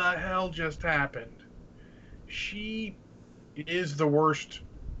the hell just happened? She is the worst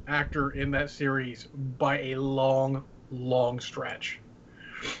actor in that series by a long, long stretch.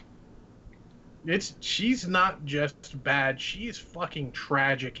 She's not just bad, she is fucking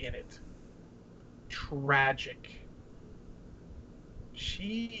tragic in it. Tragic.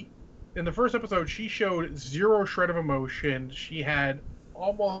 In the first episode, she showed zero shred of emotion. She had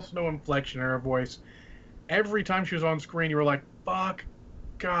almost no inflection in her voice. Every time she was on screen, you were like, fuck,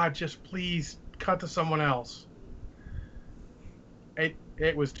 God, just please cut to someone else.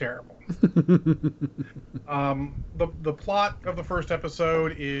 It was terrible. The plot of the first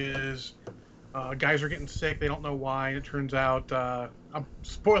episode is guys are getting sick. They don't know why. And it turns out I'm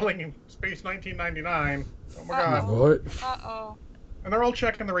spoiling Space 1999. Oh my God! What? Uh-oh. And they're all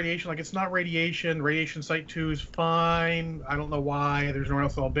checking the radiation. Like, it's not radiation. Radiation Site 2 is fine. I don't know why. There's nowhere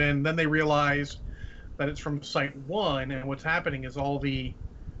else they'll been. Then they realize that it's from Site 1, and what's happening is all the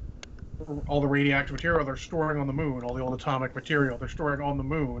radioactive material they're storing on the moon, all the old atomic material they're storing on the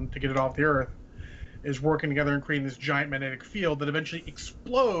moon to get it off the Earth, is working together and creating this giant magnetic field that eventually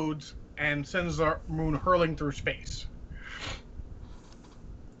explodes and sends the moon hurling through space.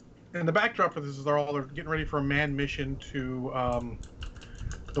 And the backdrop for this is they're getting ready for a manned mission to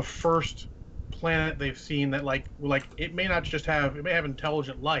the first planet they've seen that like it may have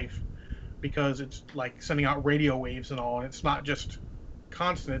intelligent life, because it's like sending out radio waves and all, and it's not just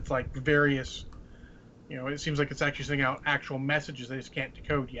constant. It's like various, it seems like it's actually sending out actual messages they just can't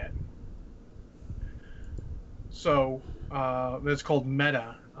decode yet. So it's called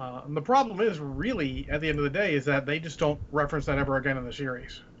Meta. And the problem is, really, at the end of the day, is that they just don't reference that ever again in the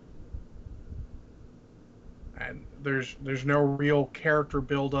series. And there's no real character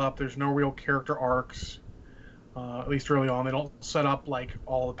build-up. There's no real character arcs, at least early on. They don't set up, like,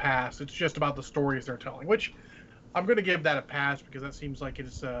 all the past. It's just about the stories they're telling, which I'm going to give that a pass, because that seems like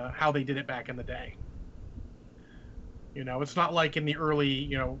it's how they did it back in the day. It's not like in the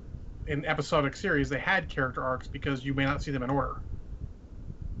early, in episodic series, they had character arcs, because you may not see them in order.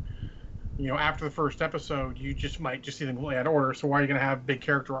 After the first episode, you might see them completely out of order, so why are you going to have big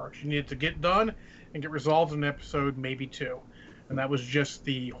character arcs? You need it to get done and get resolved in an episode, maybe two. And that was just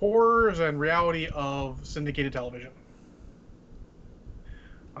the horrors and reality of syndicated television.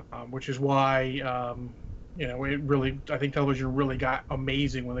 Which is why, I think television really got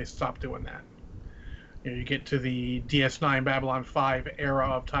amazing when they stopped doing that. You get to the DS9 Babylon 5 era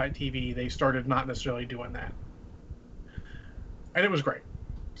of TV, they started not necessarily doing that. And it was great.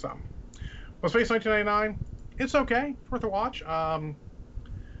 So, well, Space 1999, it's okay. It's worth a watch.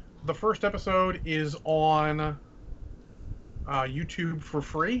 The first episode is on YouTube for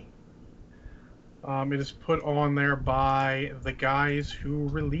free. It is put on there by the guys who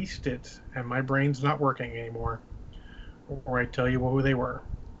released it, and my brain's not working anymore. Or I tell you who they were.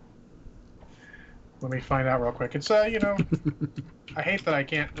 Let me find out real quick. It's I hate that I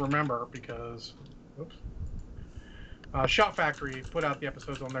can't remember because, oops. Shot Factory put out the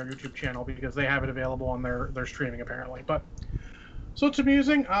episodes on their YouTube channel because they have it available on their streaming apparently. But so it's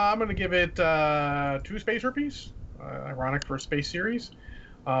amusing. I'm going to give it 2 Space Herpes. Ironic for a space series.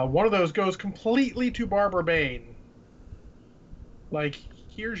 One of those goes completely to Barbara Bain. Like,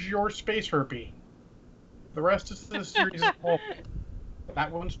 here's your Space Herpy. The rest of the series is awful.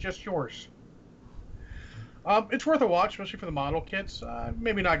 That one's just yours. It's worth a watch, especially for the model kits.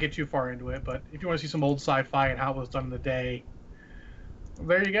 Maybe not get too far into it, but if you want to see some old sci-fi and how it was done in the day,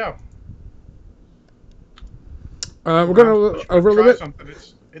 there you go. We're going to over a little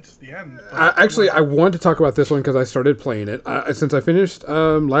bit. It's the end. I want to talk about this one because I started playing it. Since I finished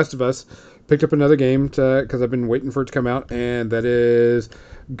Last of Us, picked up another game because I've been waiting for it to come out, and that is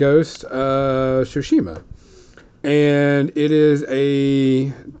Ghost of Tsushima. And it is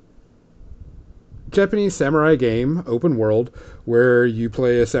a Japanese samurai game, open world, where you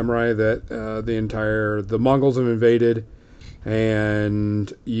play a samurai that the Mongols have invaded,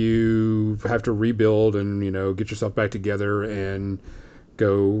 and you have to rebuild and get yourself back together and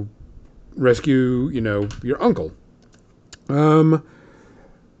go rescue your uncle.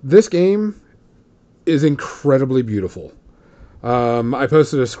 This game is incredibly beautiful. I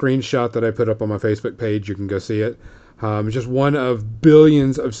posted a screenshot that I put up on my Facebook page. You can go see it. It's just one of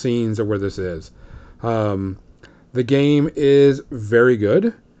billions of scenes of where this is. The game is very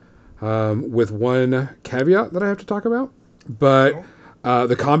good, with one caveat that I have to talk about. But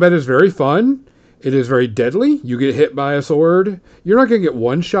the combat is very fun. It is very deadly. You get hit by a sword. You're not going to get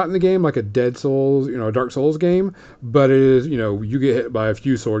one shot in the game like a Dead Souls, a Dark Souls game. But it is, you get hit by a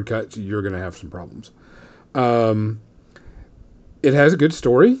few sword cuts, you're going to have some problems. It has a good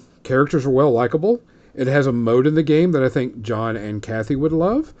story. Characters are well likable. It has a mode in the game that I think John and Kathy would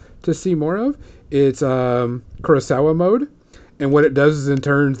love to see more of. It's Kurosawa mode. And what it does is it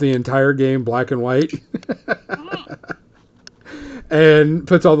turns the entire game black and white. And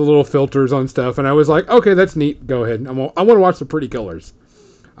puts all the little filters on stuff. And I was like, okay, that's neat. Go ahead. I want to watch the pretty colors.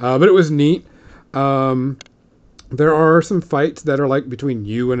 But it was neat. There are some fights that are like between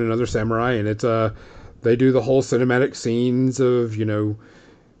you and another samurai. And it's they do the whole cinematic scenes of,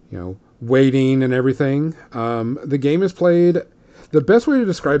 waiting and everything. The game is played. The best way to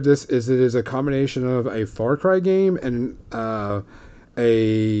describe this is it is a combination of a Far Cry game and a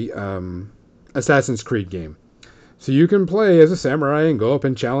Assassin's Creed game. So you can play as a samurai and go up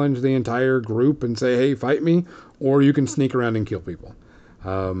and challenge the entire group and say, hey, fight me, or you can sneak around and kill people.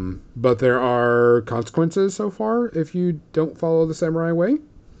 But there are consequences so far if you don't follow the samurai way.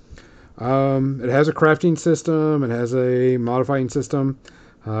 It has a crafting system. It has a modifying system.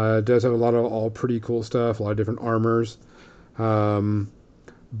 It does have a lot of all pretty cool stuff, a lot of different armors.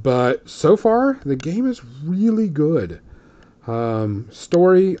 But so far, the game is really good.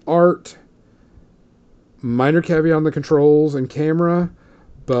 Story, art, minor caveat on the controls and camera,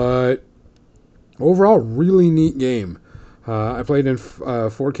 but overall, really neat game. I played in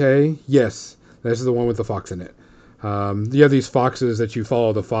 4K. Yes, this is the one with the fox in it. You have these foxes that you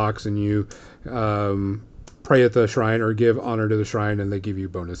follow the fox and you pray at the shrine or give honor to the shrine, and they give you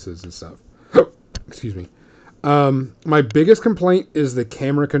bonuses and stuff. Excuse me. My biggest complaint is the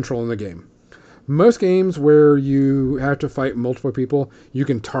camera control in the game. Most games where you have to fight multiple people, you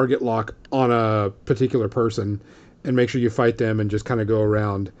can target lock on a particular person and make sure you fight them and just kind of go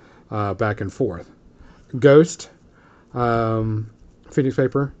around back and forth. Ghost, Phoenix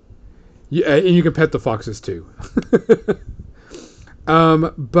Paper, and you can pet the foxes too.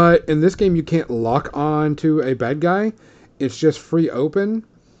 But in this game, you can't lock on to a bad guy. It's just free open.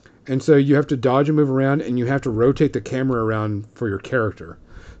 And so you have to dodge and move around, and you have to rotate the camera around for your character.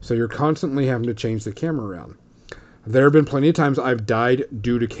 So you're constantly having to change the camera around. There have been plenty of times I've died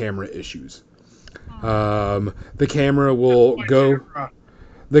due to camera issues. The camera will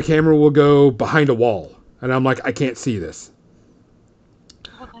go behind a wall, and I'm like, I can't see this.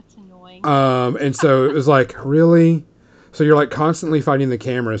 Oh, that's annoying. And so it was like, really? So you're like constantly fighting the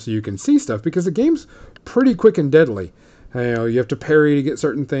camera so you can see stuff, because the game's pretty quick and deadly. You have to parry to get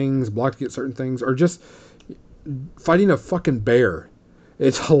certain things, block to get certain things, or just fighting a fucking bear.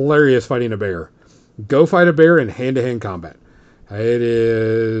 It's hilarious fighting a bear. Go fight a bear in hand-to-hand combat. It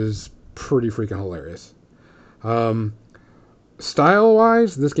is pretty freaking hilarious.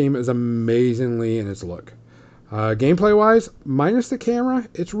 Style-wise, this game is amazingly in its look. Gameplay-wise, minus the camera,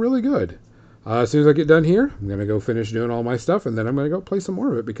 it's really good. As soon as I get done here, I'm going to go finish doing all my stuff, and then I'm going to go play some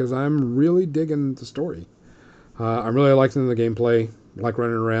more of it because I'm really digging the story. I'm really liking the gameplay. I like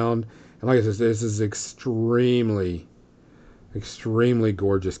running around. And like I said, this is extremely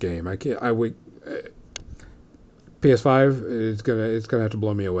gorgeous game. PS5 it's gonna have to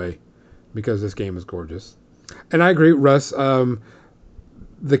blow me away because this game is gorgeous. And I agree, Russ.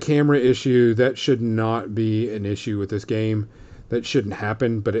 The camera issue, that should not be an issue with this game. That shouldn't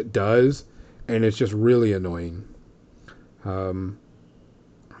happen, but it does, and it's just really annoying.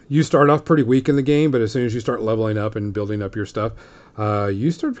 You start off pretty weak in the game, but as soon as you start leveling up and building up your stuff,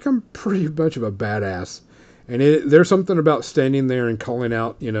 you start to become pretty much of a badass. And there's something about standing there and calling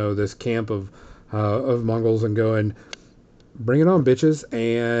out, this camp of Mongols and going, "Bring it on, bitches!"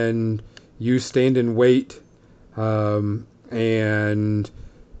 And you stand and wait, and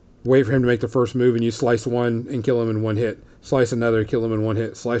wait for him to make the first move, and you slice one and kill him in one hit. Slice another, kill him in one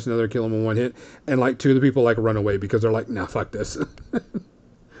hit. Slice another, kill him in one hit. And like two of the people run away because they're like, "Nah, fuck this."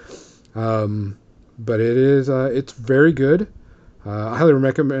 But it's very good. I highly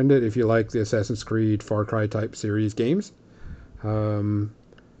recommend it if you like the Assassin's Creed, Far Cry type series games.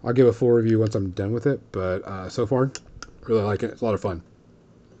 I'll give a full review once I'm done with it, but so far, really like it. It's a lot of fun.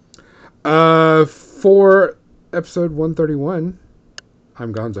 For episode 131,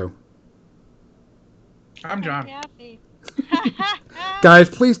 I'm Gonzo. I'm John. Guys,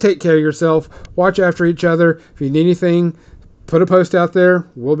 please take care of yourself. Watch after each other. If you need anything, put a post out there.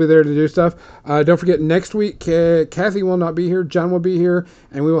 We'll be there to do stuff. Don't forget, next week, Kathy will not be here. John will be here.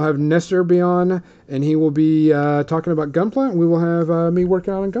 And we will have Nestor be on. And he will be talking about Gunpla. And we will have me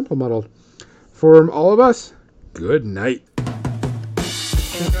working on a Gunpla model. For all of us, good night.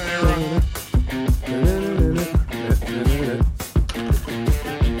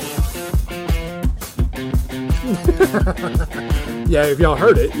 Yeah, if y'all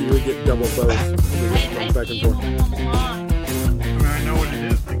heard it, you would get double bows. Back and forth.